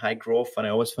touched upon high growth, and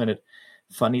I always find it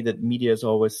funny that media is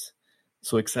always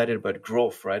so excited about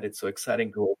growth, right? It's so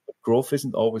exciting growth, but growth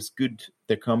isn't always good.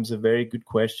 There comes a very good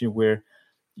question where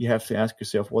you have to ask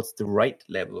yourself, what's the right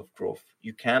level of growth?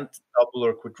 You can't double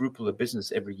or quadruple a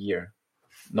business every year.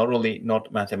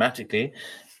 Not mathematically,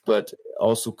 but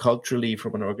also culturally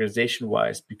from an organization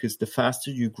wise, because the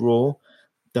faster you grow,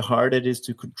 the harder it is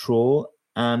to control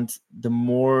and the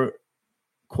more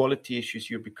quality issues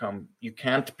you become. You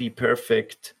can't be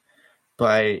perfect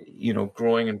by,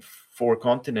 growing in 4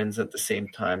 continents at the same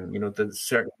time. There's a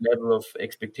certain level of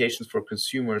expectations for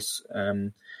consumers,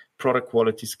 product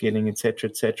quality scaling,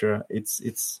 etc.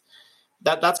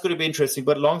 That's going to be interesting.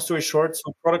 But long story short,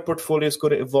 so product portfolio is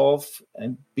going to evolve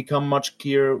and become much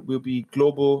clearer. We'll be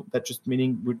global. That just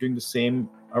meaning we're doing the same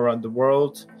around the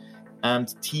world. And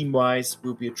team-wise,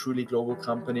 we'll be a truly global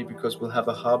company because we'll have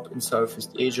a hub in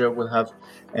Southeast Asia. We'll have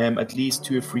at least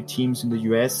 2 or 3 teams in the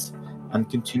US and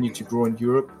continue to grow in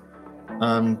Europe.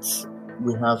 And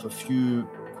we have a few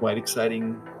quite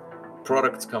exciting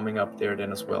products coming up there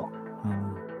then as well.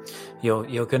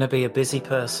 You're going to be a busy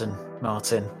person,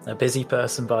 Martin. A busy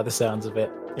person by the sounds of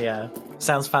it. Yeah.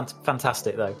 Sounds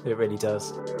fantastic, though. It really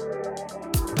does.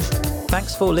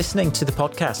 Thanks for listening to the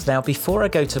podcast. Now, before I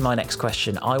go to my next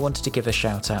question, I wanted to give a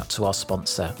shout out to our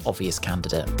sponsor, Obvious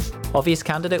Candidate. Obvious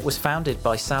Candidate was founded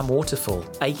by Sam Waterfall,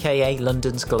 aka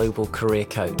London's global career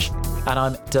coach. And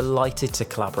I'm delighted to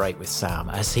collaborate with Sam,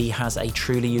 as he has a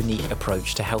truly unique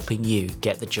approach to helping you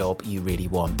get the job you really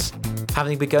want.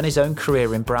 Having begun his own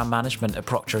career in brand management at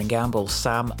Procter & Gamble,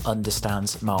 Sam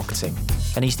understands marketing.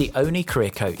 And he's the only career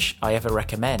coach I ever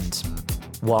recommend.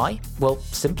 Why? Well,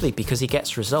 simply because he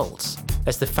gets results.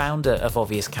 As the founder of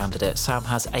Obvious Candidate, Sam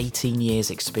has 18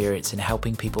 years experience in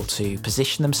helping people to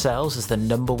position themselves as the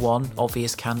number 1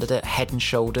 obvious candidate, head and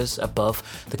shoulders above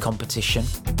the competition.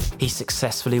 He's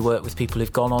successfully worked with people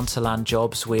who've gone on to land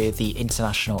jobs with the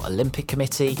International Olympic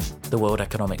Committee, the World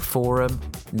Economic Forum,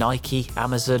 Nike,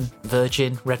 Amazon,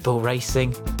 Virgin, Red Bull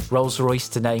Racing, Rolls-Royce,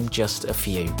 to name just a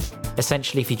few.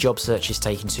 Essentially, if your job search is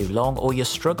taking too long or you're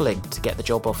struggling to get the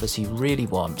job offers you really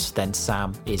want, then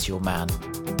Sam is your man.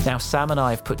 Now, Sam and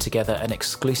I have put together an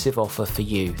exclusive offer for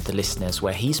you, the listeners,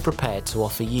 where he's prepared to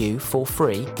offer you for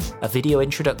free a video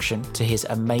introduction to his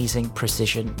amazing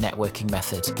precision networking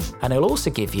method. And he'll also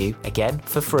give you, again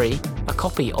for free, a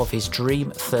copy of his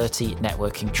Dream 30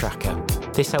 networking tracker.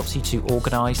 This helps you to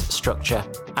organise, structure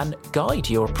and guide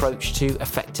your approach to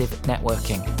effective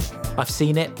networking. I've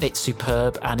seen it, it's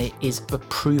superb, and it is a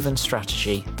proven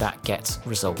strategy that gets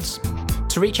results.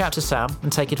 To reach out to Sam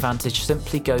and take advantage,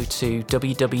 simply go to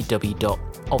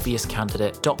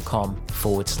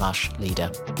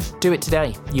www.obviouscandidate.com/leader. Do it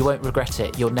today. You won't regret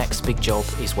it. Your next big job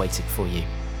is waiting for you.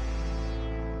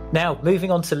 Now,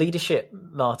 moving on to leadership,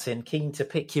 Martin, keen to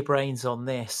pick your brains on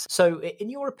this. So, in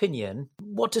your opinion,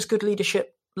 what does good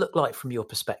leadership look like from your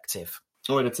perspective?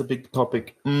 Oh, that's a big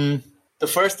topic. The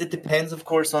first, it depends, of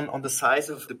course, on the size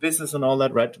of the business and all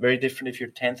that, right? Very different if you're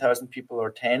 10,000 people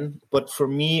or 10. But for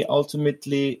me,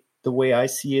 ultimately, the way I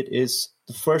see it is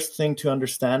the first thing to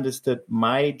understand is that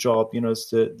my job, as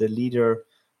the leader,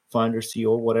 founder,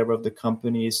 CEO, whatever of the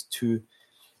company is to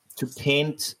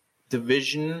paint the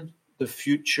vision, the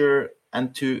future,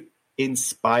 and to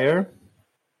inspire.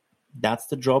 That's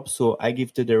the job. So I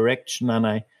give the direction and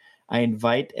I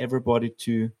invite everybody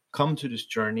to come to this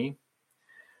journey.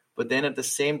 But then at the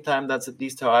same time, that's at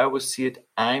least how I always see it.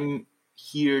 I'm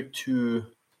here to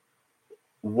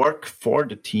work for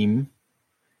the team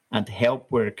and help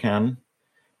where I can,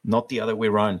 not the other way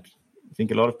around. I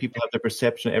think a lot of people have the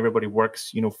perception everybody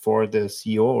works, for the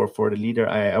CEO or for the leader.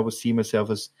 I always see myself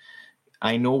as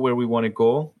I know where we want to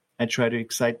go. I try to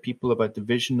excite people about the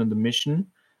vision and the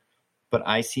mission, but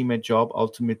I see my job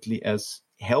ultimately as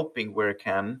helping where I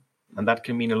can. And that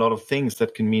can mean a lot of things.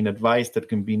 That can mean advice, that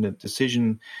can mean a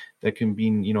decision, that can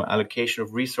mean, allocation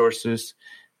of resources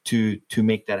to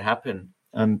make that happen,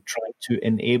 and trying to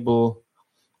enable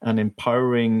and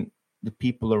empowering the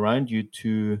people around you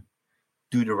to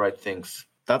do the right things.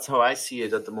 That's how I see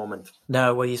it at the moment.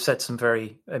 No, well, you said some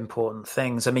very important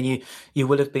things. I mean, you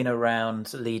will have been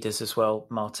around leaders as well,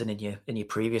 Martin, in your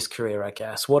previous career, I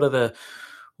guess. What are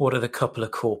the couple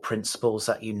of core principles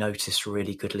that you notice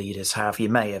really good leaders have? You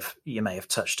may have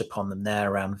touched upon them there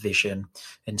around vision,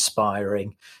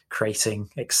 inspiring,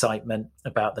 creating excitement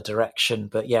about the direction.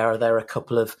 But yeah, are there a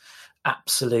couple of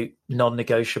absolute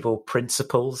non-negotiable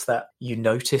principles that you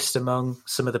noticed among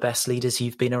some of the best leaders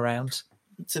you've been around?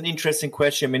 It's an interesting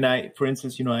question. I mean, for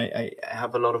instance, I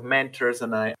have a lot of mentors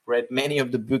and I read many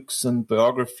of the books and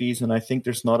biographies, and I think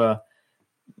there's not a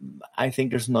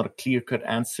clear-cut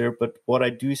answer, but what I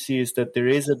do see is that there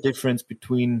is a difference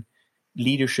between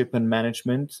leadership and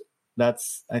management.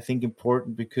 That's, I think,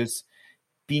 important, because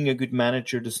being a good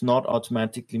manager does not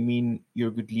automatically mean you're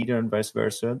a good leader and vice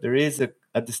versa. There is a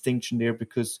distinction there,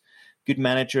 because good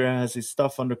manager has his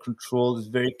stuff under control, is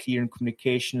very clear in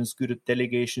communication, is good at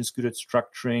delegation, is good at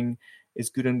structuring,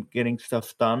 is good at getting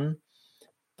stuff done.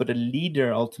 But a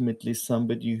leader ultimately is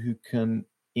somebody who can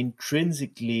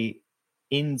intrinsically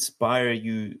inspire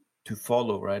you to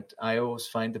follow, right? I always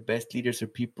find the best leaders are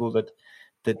people that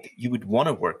you would want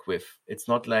to work with. It's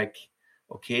not like,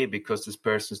 okay, because this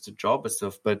person's the job and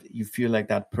stuff, but you feel like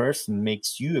that person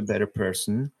makes you a better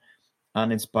person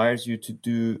and inspires you to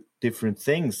do different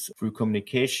things through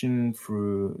communication,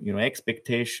 through,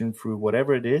 expectation, through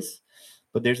whatever it is.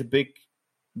 But there's a big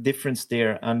difference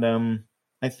there. And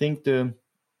I think the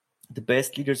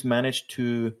best leaders manage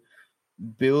to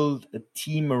build a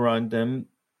team around them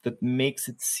that makes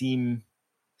it seem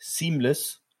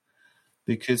seamless,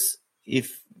 because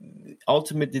if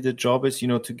ultimately the job is,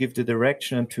 to give the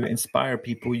direction and to inspire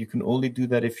people, you can only do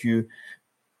that if you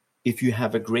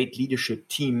have a great leadership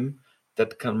team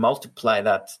that can multiply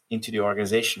that into the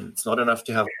organization. It's not enough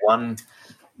to have one,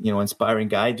 inspiring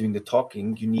guy doing the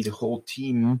talking. You need a whole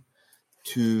team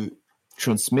to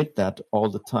transmit that all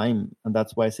the time. And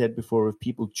that's why I said before, with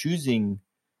people choosing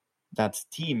that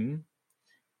team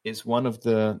is one of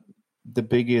the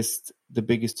biggest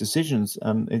decisions,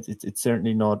 and it's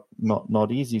certainly not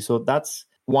easy. So that's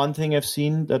one thing I've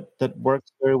seen that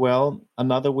works very well.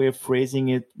 Another way of phrasing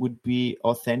it would be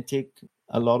authentic.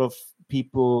 A lot of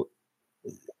people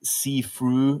see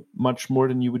through much more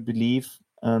than you would believe,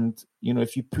 and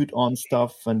if you put on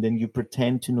stuff and then you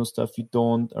pretend to know stuff you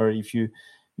don't, or if you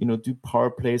do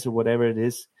power plays or whatever it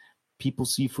is, people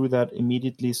see through that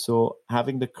immediately. So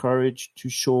having the courage to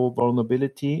show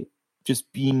vulnerability,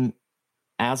 just being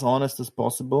as honest as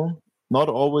possible, not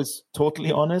always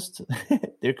totally honest.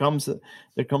 there comes a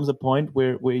point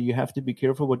where you have to be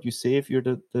careful what you say if you're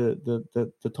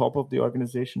the top of the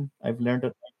organization. I've learned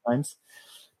that many times.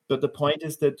 But the point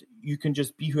is that you can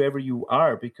just be whoever you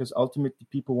are, because ultimately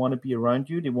people want to be around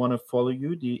you. They want to follow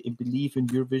you. They believe in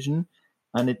your vision,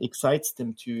 and it excites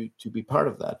them to be part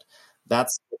of that.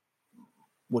 That's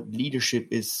what leadership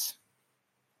is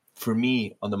for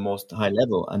me on the most high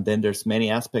level. And then there's many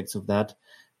aspects of that.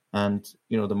 And,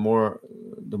 the more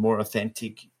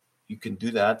authentic you can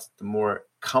do that, the more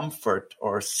comfort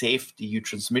or safety you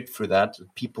transmit through that.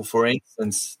 People, for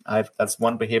instance, that's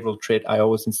one behavioral trait I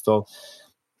always install.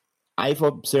 I've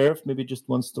observed, maybe just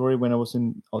one story, when I was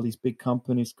in all these big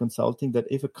companies consulting, that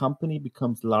if a company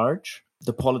becomes large,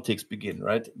 the politics begin,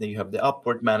 right? Then you have the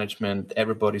upward management,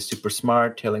 everybody's super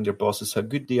smart, telling their bosses how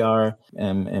good they are.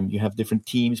 And you have different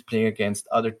teams playing against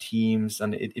other teams,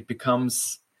 and it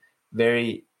becomes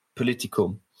very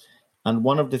political. And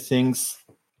one of the things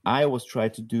I always try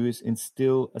to do is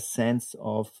instill a sense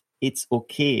of it's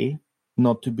okay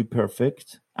not to be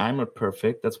perfect. I'm not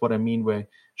perfect. That's what I mean by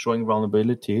showing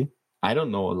vulnerability. I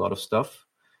don't know a lot of stuff.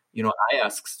 I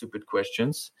ask stupid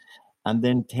questions, and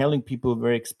then telling people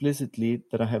very explicitly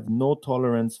that I have no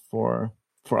tolerance for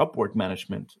upward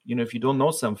management. If you don't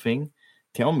know something,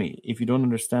 tell me. If you don't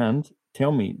understand,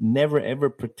 tell me. Never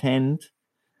ever pretend.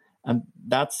 And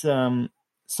that's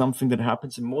something that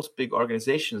happens in most big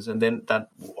organizations. And then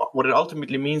what it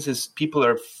ultimately means is people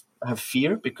have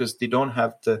fear because they don't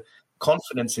have the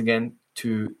confidence again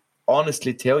to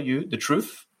honestly tell you the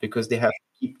truth, because they have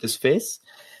to keep this face.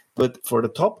 But for the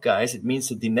top guys, it means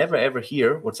that they never ever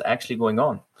hear what's actually going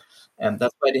on. And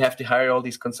that's why they have to hire all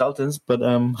these consultants. But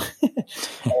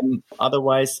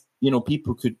otherwise,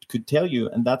 people could tell you.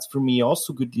 And that's, for me,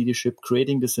 also good leadership,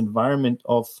 creating this environment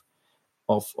of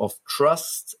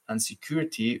trust and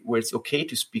security, where it's okay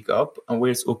to speak up and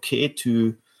where it's okay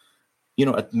to,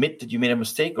 admit that you made a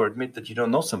mistake or admit that you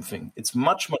don't know something. It's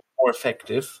much, much more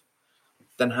effective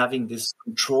than having this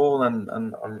control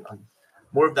and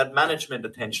more of that management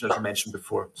attention, as I mentioned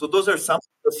before. So those are some of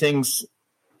the things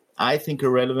I think are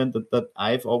relevant that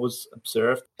I've always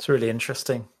observed. It's really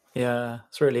interesting. Yeah,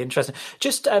 it's really interesting.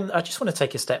 I just want to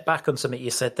take a step back on something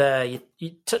you said there.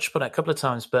 You touched upon it a couple of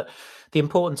times, but the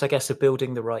importance, I guess, of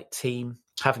building the right team,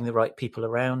 having the right people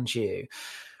around you.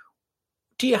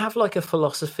 Do you have like a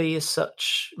philosophy as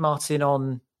such, Martin,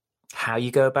 on how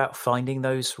you go about finding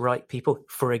those right people?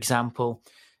 For example,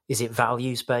 is it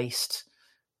values-based,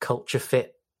 culture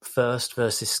fit first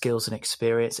versus skills and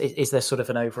experience? Is there sort of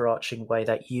an overarching way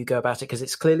that you go about it? Because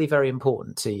it's clearly very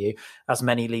important to you, as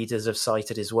many leaders have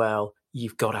cited as well.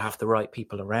 You've got to have the right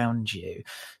people around you.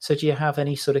 So do you have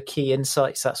any sort of key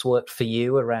insights that's worked for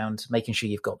you around making sure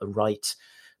you've got the right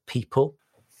people?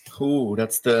 Oh,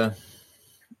 that's the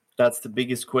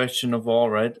biggest question of all,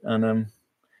 right? And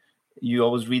you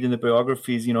always read in the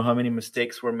biographies, how many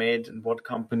mistakes were made in what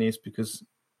companies, because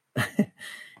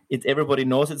everybody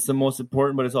knows it's the most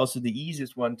important, but it's also the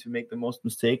easiest one to make the most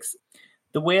mistakes.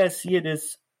 The way I see it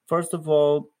is, first of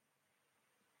all,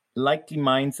 likely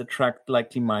minds attract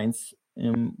likely minds.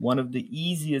 One of the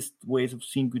easiest ways of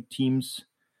seeing good teams,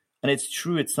 and it's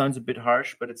true, it sounds a bit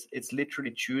harsh, but it's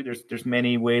literally true. There's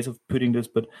many ways of putting this,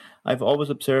 but I've always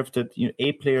observed that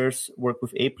A players work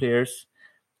with A players,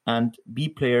 and B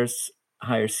players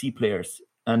hire C players,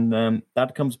 and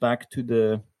that comes back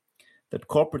to that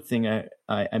corporate thing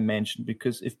I mentioned,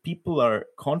 because if people are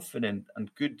confident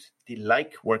and good, they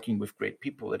like working with great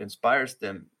people. It inspires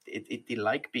them. They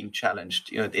like being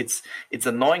challenged. It's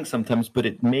annoying sometimes, but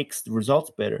it makes the results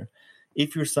better.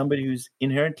 If you're somebody who's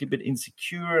inherently a bit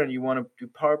insecure and you want to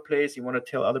do power plays, you want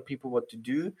to tell other people what to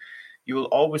do, you will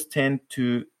always tend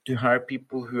to hire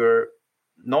people who are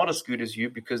not as good as you,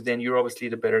 because then you're obviously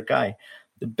the better guy.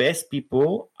 The best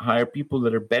people hire people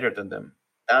that are better than them.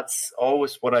 That's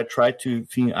always what I try to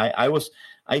feel.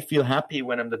 I feel happy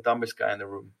when I'm the dumbest guy in the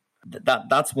room.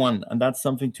 That's one, and that's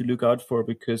something to look out for,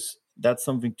 because that's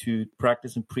something to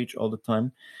practice and preach all the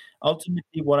time.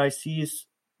 Ultimately, what I see is,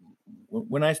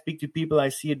 when I speak to people, I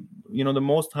see it. The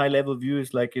most high level view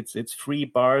is like it's 3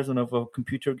 bars of a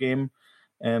computer game,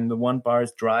 and the one bar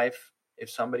is drive. If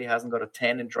somebody hasn't got a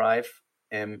 10 in drive,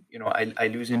 I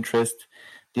lose interest.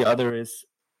 The other is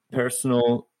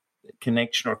personal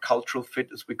connection or cultural fit,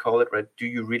 as we call it, right? Do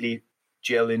you really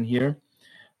gel in here?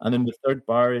 And then the third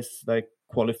bar is like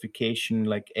qualification,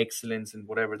 like excellence in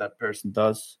whatever that person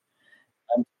does.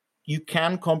 And you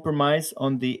can compromise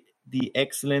on the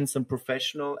excellence and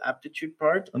professional aptitude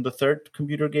part on the third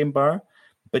computer game bar,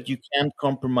 but you can't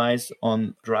compromise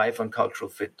on drive and cultural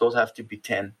fit. Those have to be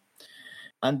 10.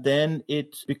 And then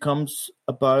it becomes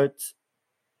about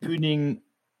putting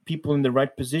people in the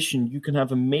right position. You can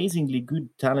have amazingly good,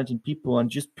 talented people and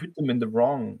just put them in the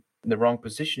wrong in the wrong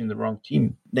position, in the wrong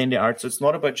team than they are. So it's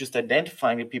not about just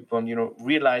identifying the people and,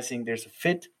 realizing there's a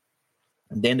fit.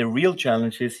 And then the real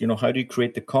challenge is, how do you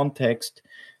create the context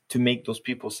to make those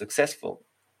people successful?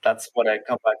 That's what I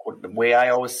come back with. The way I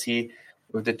always see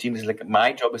with the team is like,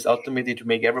 my job is ultimately to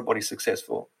make everybody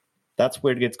successful. That's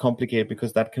where it gets complicated,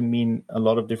 because that can mean a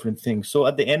lot of different things. So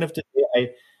at the end of the day, I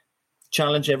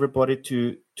challenge everybody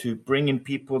to bring in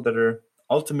people that are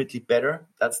ultimately better.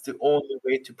 That's the only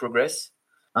way to progress.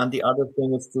 And the other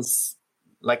thing is this,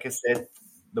 like I said,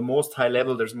 the most high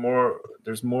level, there's more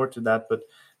to that, but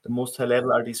the most high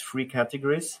level are these 3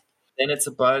 categories. Then it's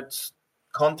about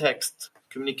context,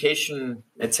 communication,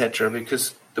 etc.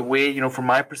 Because the way, from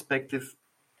my perspective,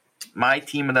 my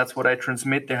team, and that's what I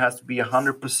transmit, there has to be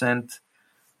 100%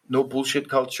 no bullshit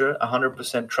culture,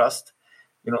 100% trust.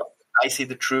 I see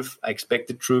the truth, I expect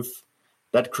the truth.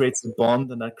 That creates a bond,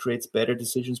 and that creates better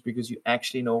decisions because you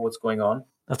actually know what's going on.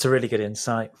 That's a really good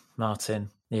insight,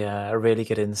 Martin. Yeah, a really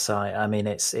good insight. I mean,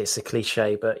 it's a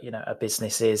cliche, but a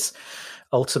business is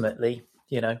ultimately,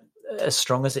 as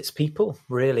strong as its people,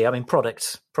 really. I mean,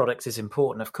 product is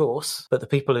important, of course, but the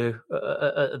people who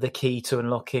are the key to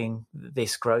unlocking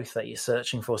this growth that you're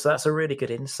searching for. So that's a really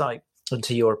good insight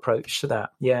into your approach to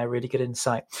that. Yeah, really good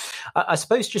insight. I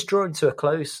suppose just drawing to a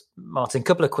close, Martin, a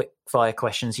couple of quick fire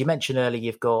questions. You mentioned earlier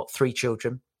you've got 3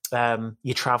 children.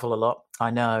 You travel a lot,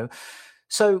 I know.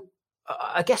 So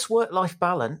I guess work-life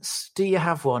balance, do you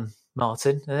have one,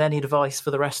 Martin? And any advice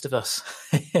for the rest of us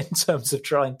in terms of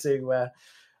trying to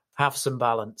have some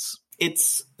balance?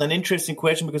 It's an interesting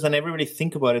question because I never really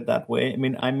think about it that way. I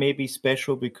mean, I may be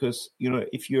special because,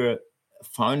 if you're a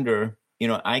founder,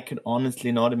 I can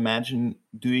honestly not imagine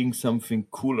doing something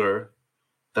cooler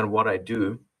than what I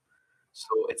do. So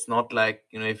it's not like,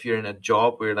 if you're in a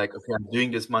job where you're like, okay, I'm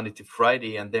doing this Monday to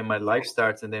Friday and then my life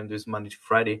starts and then this Monday to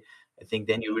Friday, I think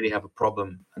then you really have a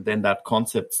problem. And then that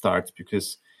concept starts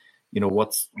because,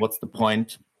 what's the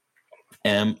point?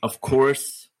 Of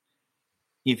course,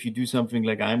 if you do something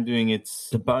like I'm doing,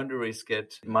 the boundaries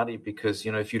get muddy because,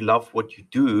 if you love what you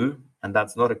do, and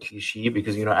that's not a cliche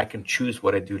because, I can choose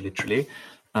what I do literally,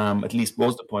 at least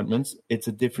most appointments, it's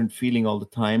a different feeling all the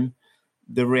time.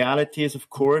 The reality is, of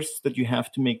course, that you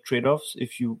have to make trade-offs.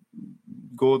 If you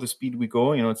go the speed we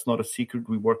go, it's not a secret.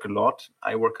 We work a lot.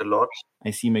 I work a lot.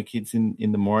 I see my kids in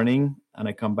the morning and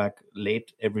I come back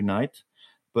late every night.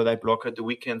 But I block out the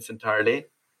weekends entirely,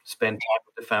 spend time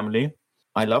with the family.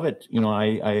 I love it.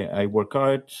 I work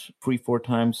out 3-4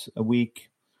 times a week,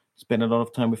 spend a lot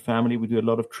of time with family. We do a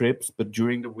lot of trips. But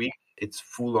during the week, it's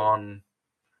full-on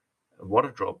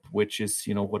Waterdrop, which is,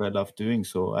 what I love doing.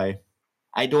 So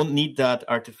I don't need that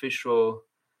artificial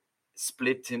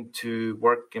split into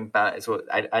work and balance. So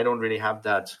I don't really have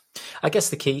that. I guess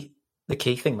the key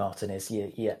thing, Martin, is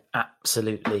you're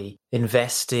absolutely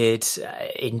invested,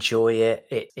 enjoy it.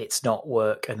 It's not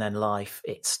work and then life.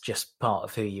 It's just part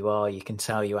of who you are. You can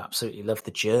tell you absolutely love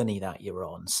the journey that you're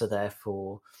on. So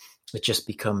therefore, it just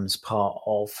becomes part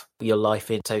of your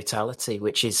life in totality,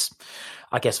 which is,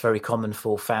 I guess, very common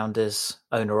for founders,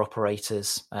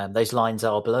 owner-operators. Those lines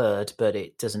are blurred, but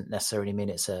it doesn't necessarily mean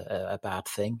it's a bad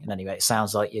thing. And anyway, it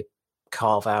sounds like you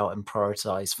carve out and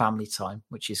prioritize family time,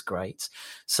 which is great.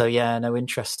 So yeah, no,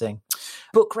 interesting.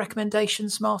 Book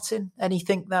recommendations, Martin?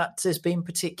 Anything that has been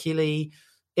particularly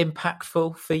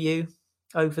impactful for you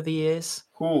over the years?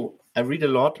 Cool. I read a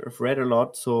lot. I've read a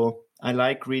lot. So I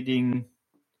like reading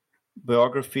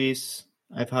biographies.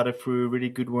 I've had a few really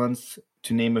good ones,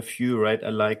 to name a few, right? I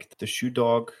liked The Shoe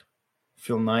Dog,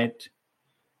 Phil Knight.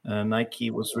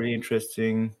 Nike was really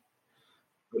interesting.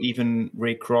 Even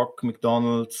Ray Kroc,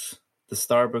 McDonald's, the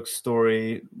Starbucks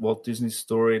story, Walt Disney's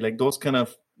story, like those kind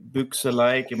of books I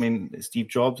like. I mean, Steve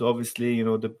Jobs, obviously,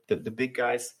 the big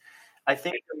guys. I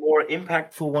think the more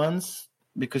impactful ones,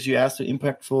 because you asked the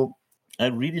impactful, I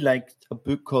really liked a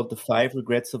book called The 5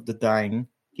 Regrets of the Dying.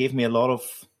 Gave me a lot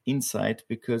of insight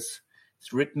because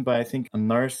it's written by, I think, a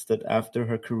nurse that after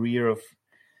her career of,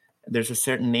 there's a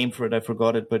certain name for it, I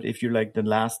forgot it, but if you're like the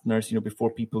last nurse,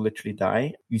 before people literally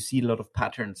die, you see a lot of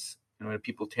patterns, when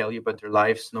people tell you about their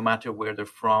lives, no matter where they're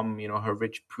from, how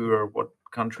rich, poor, what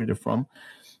country they're from.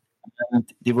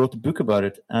 And they wrote a book about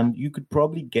it. And you could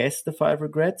probably guess the 5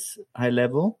 regrets, high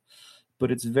level,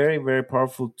 but it's very, very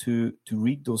powerful to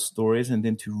read those stories and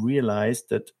then to realize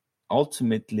that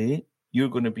ultimately you're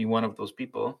going to be one of those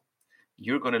people.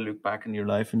 You're going to look back in your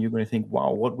life and you're going to think,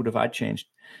 wow, what would have I changed?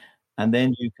 And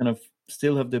then you kind of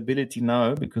still have the ability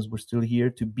now, because we're still here,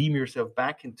 to beam yourself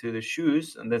back into the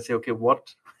shoes and then say, okay,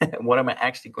 what am I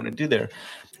actually going to do there?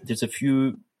 There's a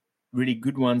few really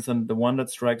good ones. And the one that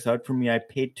strikes out for me, I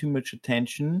paid too much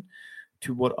attention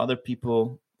to what other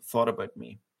people thought about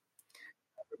me.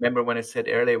 remember when I said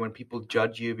earlier, when people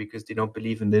judge you because they don't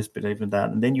believe in this, believe in that,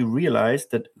 and then you realize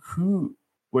that who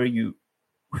were you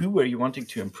wanting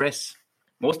to impress?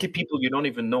 Mostly people you don't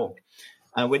even know.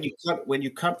 And when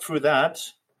you cut through that,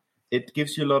 it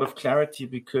gives you a lot of clarity,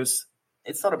 because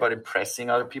it's not about impressing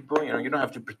other people. You don't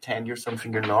have to pretend you're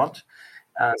something you're not.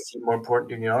 Seem more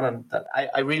important than you're not. And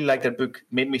I really like that book.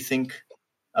 It made me think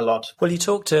a lot. Well, you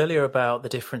talked earlier about the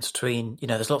difference between,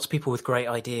 there's lots of people with great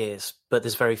ideas, but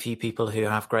there's very few people who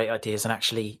have great ideas and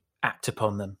actually act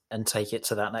upon them and take it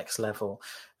to that next level.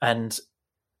 And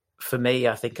for me,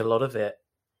 I think a lot of it,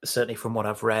 certainly from what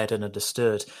I've read and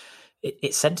understood,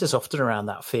 it centers often around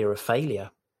that fear of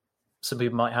failure. Some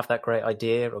people might have that great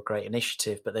idea or great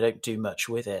initiative, but they don't do much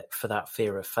with it for that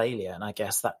fear of failure. And I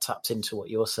guess that taps into what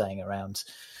you're saying around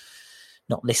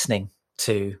not listening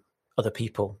to other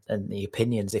people and the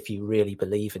opinions. If you really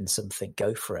believe in something,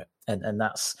 go for it. And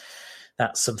that's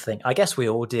something I guess we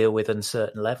all deal with on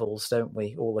certain levels, don't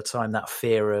we? All the time, that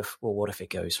fear of, well, what if it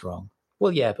goes wrong?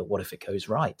 Well, yeah, but what if it goes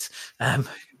right?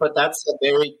 But that's a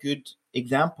very good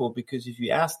example, because if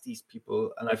you ask these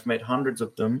people, and I've met hundreds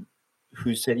of them,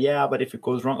 who said, yeah, but if it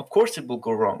goes wrong, of course it will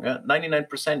go wrong.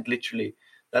 99%, literally.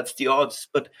 That's the odds.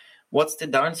 But what's the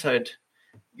downside?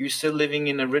 You're still living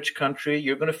in a rich country.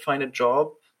 You're going to find a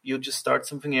job. You'll just start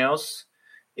something else.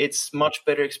 It's much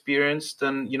better experience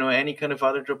than, any kind of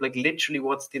other job. Like, literally,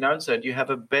 what's the downside? You have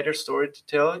a better story to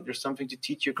tell. There's something to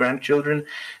teach your grandchildren.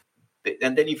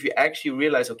 And then if you actually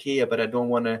realize, okay, yeah, but I don't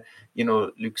want to,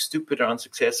 look stupid or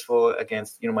unsuccessful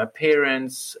against, my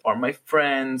parents or my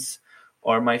friends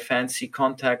or my fancy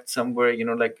contact somewhere,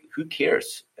 who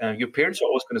cares? Your parents are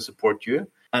always going to support you.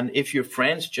 And if your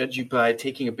friends judge you by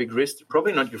taking a big risk, they're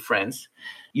probably not your friends.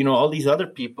 All these other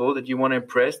people that you want to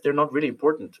impress, they're not really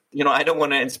important. I don't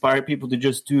want to inspire people to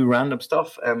just do random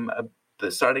stuff.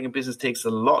 Starting a business takes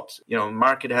a lot.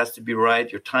 Market has to be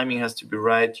right. Your timing has to be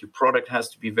right. Your product has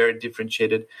to be very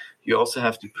differentiated. You also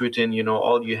have to put in,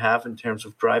 all you have in terms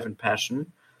of drive and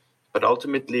passion. But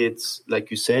ultimately, it's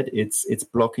like you said, it's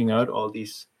blocking out all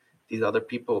these other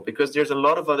people, because there's a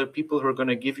lot of other people who are going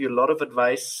to give you a lot of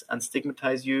advice and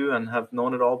stigmatize you and have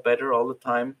known it all better all the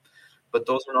time. But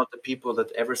those are not the people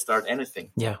that ever start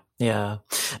anything. Yeah.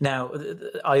 Now,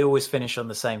 I always finish on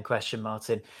the same question,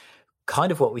 Martin.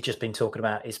 Kind of what we've just been talking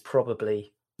about is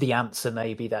probably the answer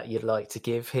maybe that you'd like to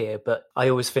give here. But I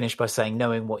always finish by saying,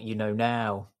 knowing what you know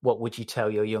now, what would you tell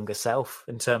your younger self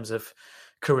in terms of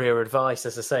career advice?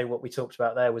 As I say, what we talked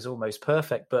about there was almost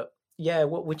perfect. But yeah,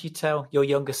 what would you tell your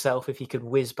younger self if you could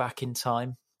whiz back in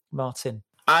time, Martin?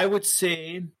 I would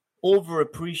say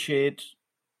overappreciate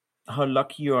how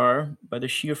lucky you are by the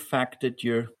sheer fact that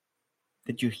you're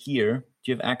here.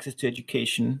 You have access to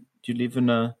education. You live in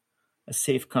a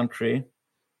safe country.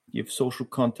 You have social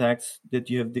contacts. That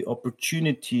you have the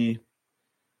opportunity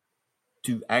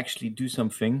to actually do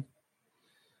something,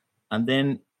 and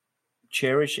then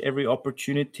cherish every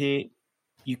opportunity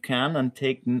you can and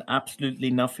take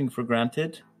absolutely nothing for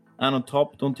granted. And on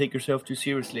top, don't take yourself too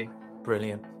seriously.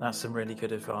 Brilliant. That's some really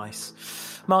good advice.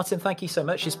 Martin, thank you so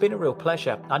much. It's been a real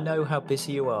pleasure. I know how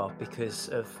busy you are because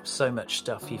of so much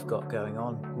stuff you've got going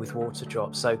on with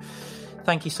Waterdrop. So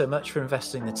thank you so much for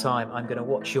investing the time. I'm going to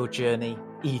watch your journey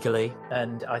eagerly,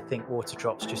 and I think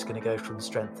Waterdrop's just going to go from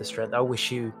strength to strength. I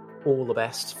wish you all the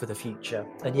best for the future.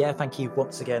 And yeah, thank you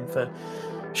once again for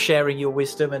sharing your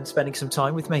wisdom and spending some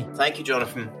time with me. Thank you,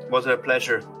 Jonathan. It was a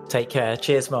pleasure. Take care.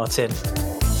 Cheers, Martin.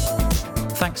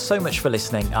 Thanks so much for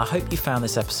listening. I hope you found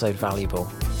this episode valuable.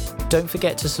 Don't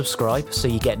forget to subscribe so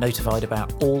you get notified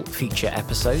about all future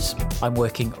episodes. I'm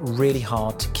working really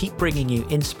hard to keep bringing you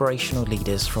inspirational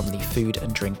leaders from the food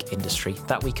and drink industry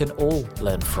that we can all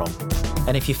learn from.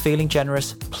 And if you're feeling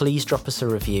generous, please drop us a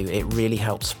review. It really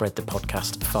helps spread the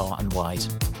podcast far and wide.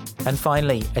 And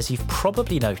finally, as you've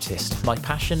probably noticed, my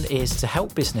passion is to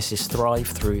help businesses thrive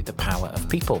through the power of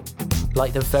people.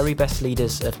 Like the very best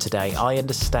leaders of today, I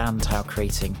understand how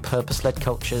creating purpose-led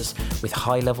cultures with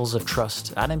high levels of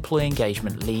trust and employee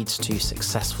engagement leads to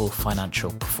successful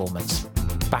financial performance.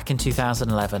 Back in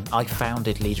 2011, I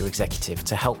founded Leader Executive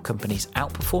to help companies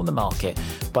outperform the market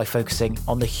by focusing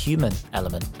on the human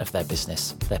element of their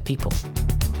business, their people.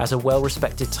 As a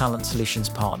well-respected talent solutions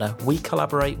partner, we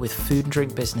collaborate with food and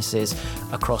drink businesses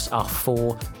across our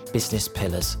 4 business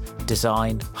pillars: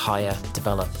 design, hire,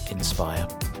 develop, inspire.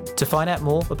 To find out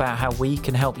more about how we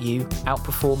can help you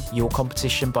outperform your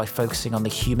competition by focusing on the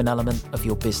human element of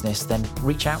your business, then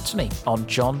reach out to me on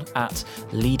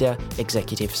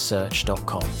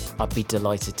john@leaderexecutivesearch.com. I'd be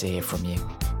delighted to hear from you.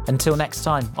 Until next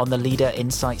time on the Leader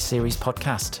Insight Series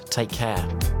podcast, take care.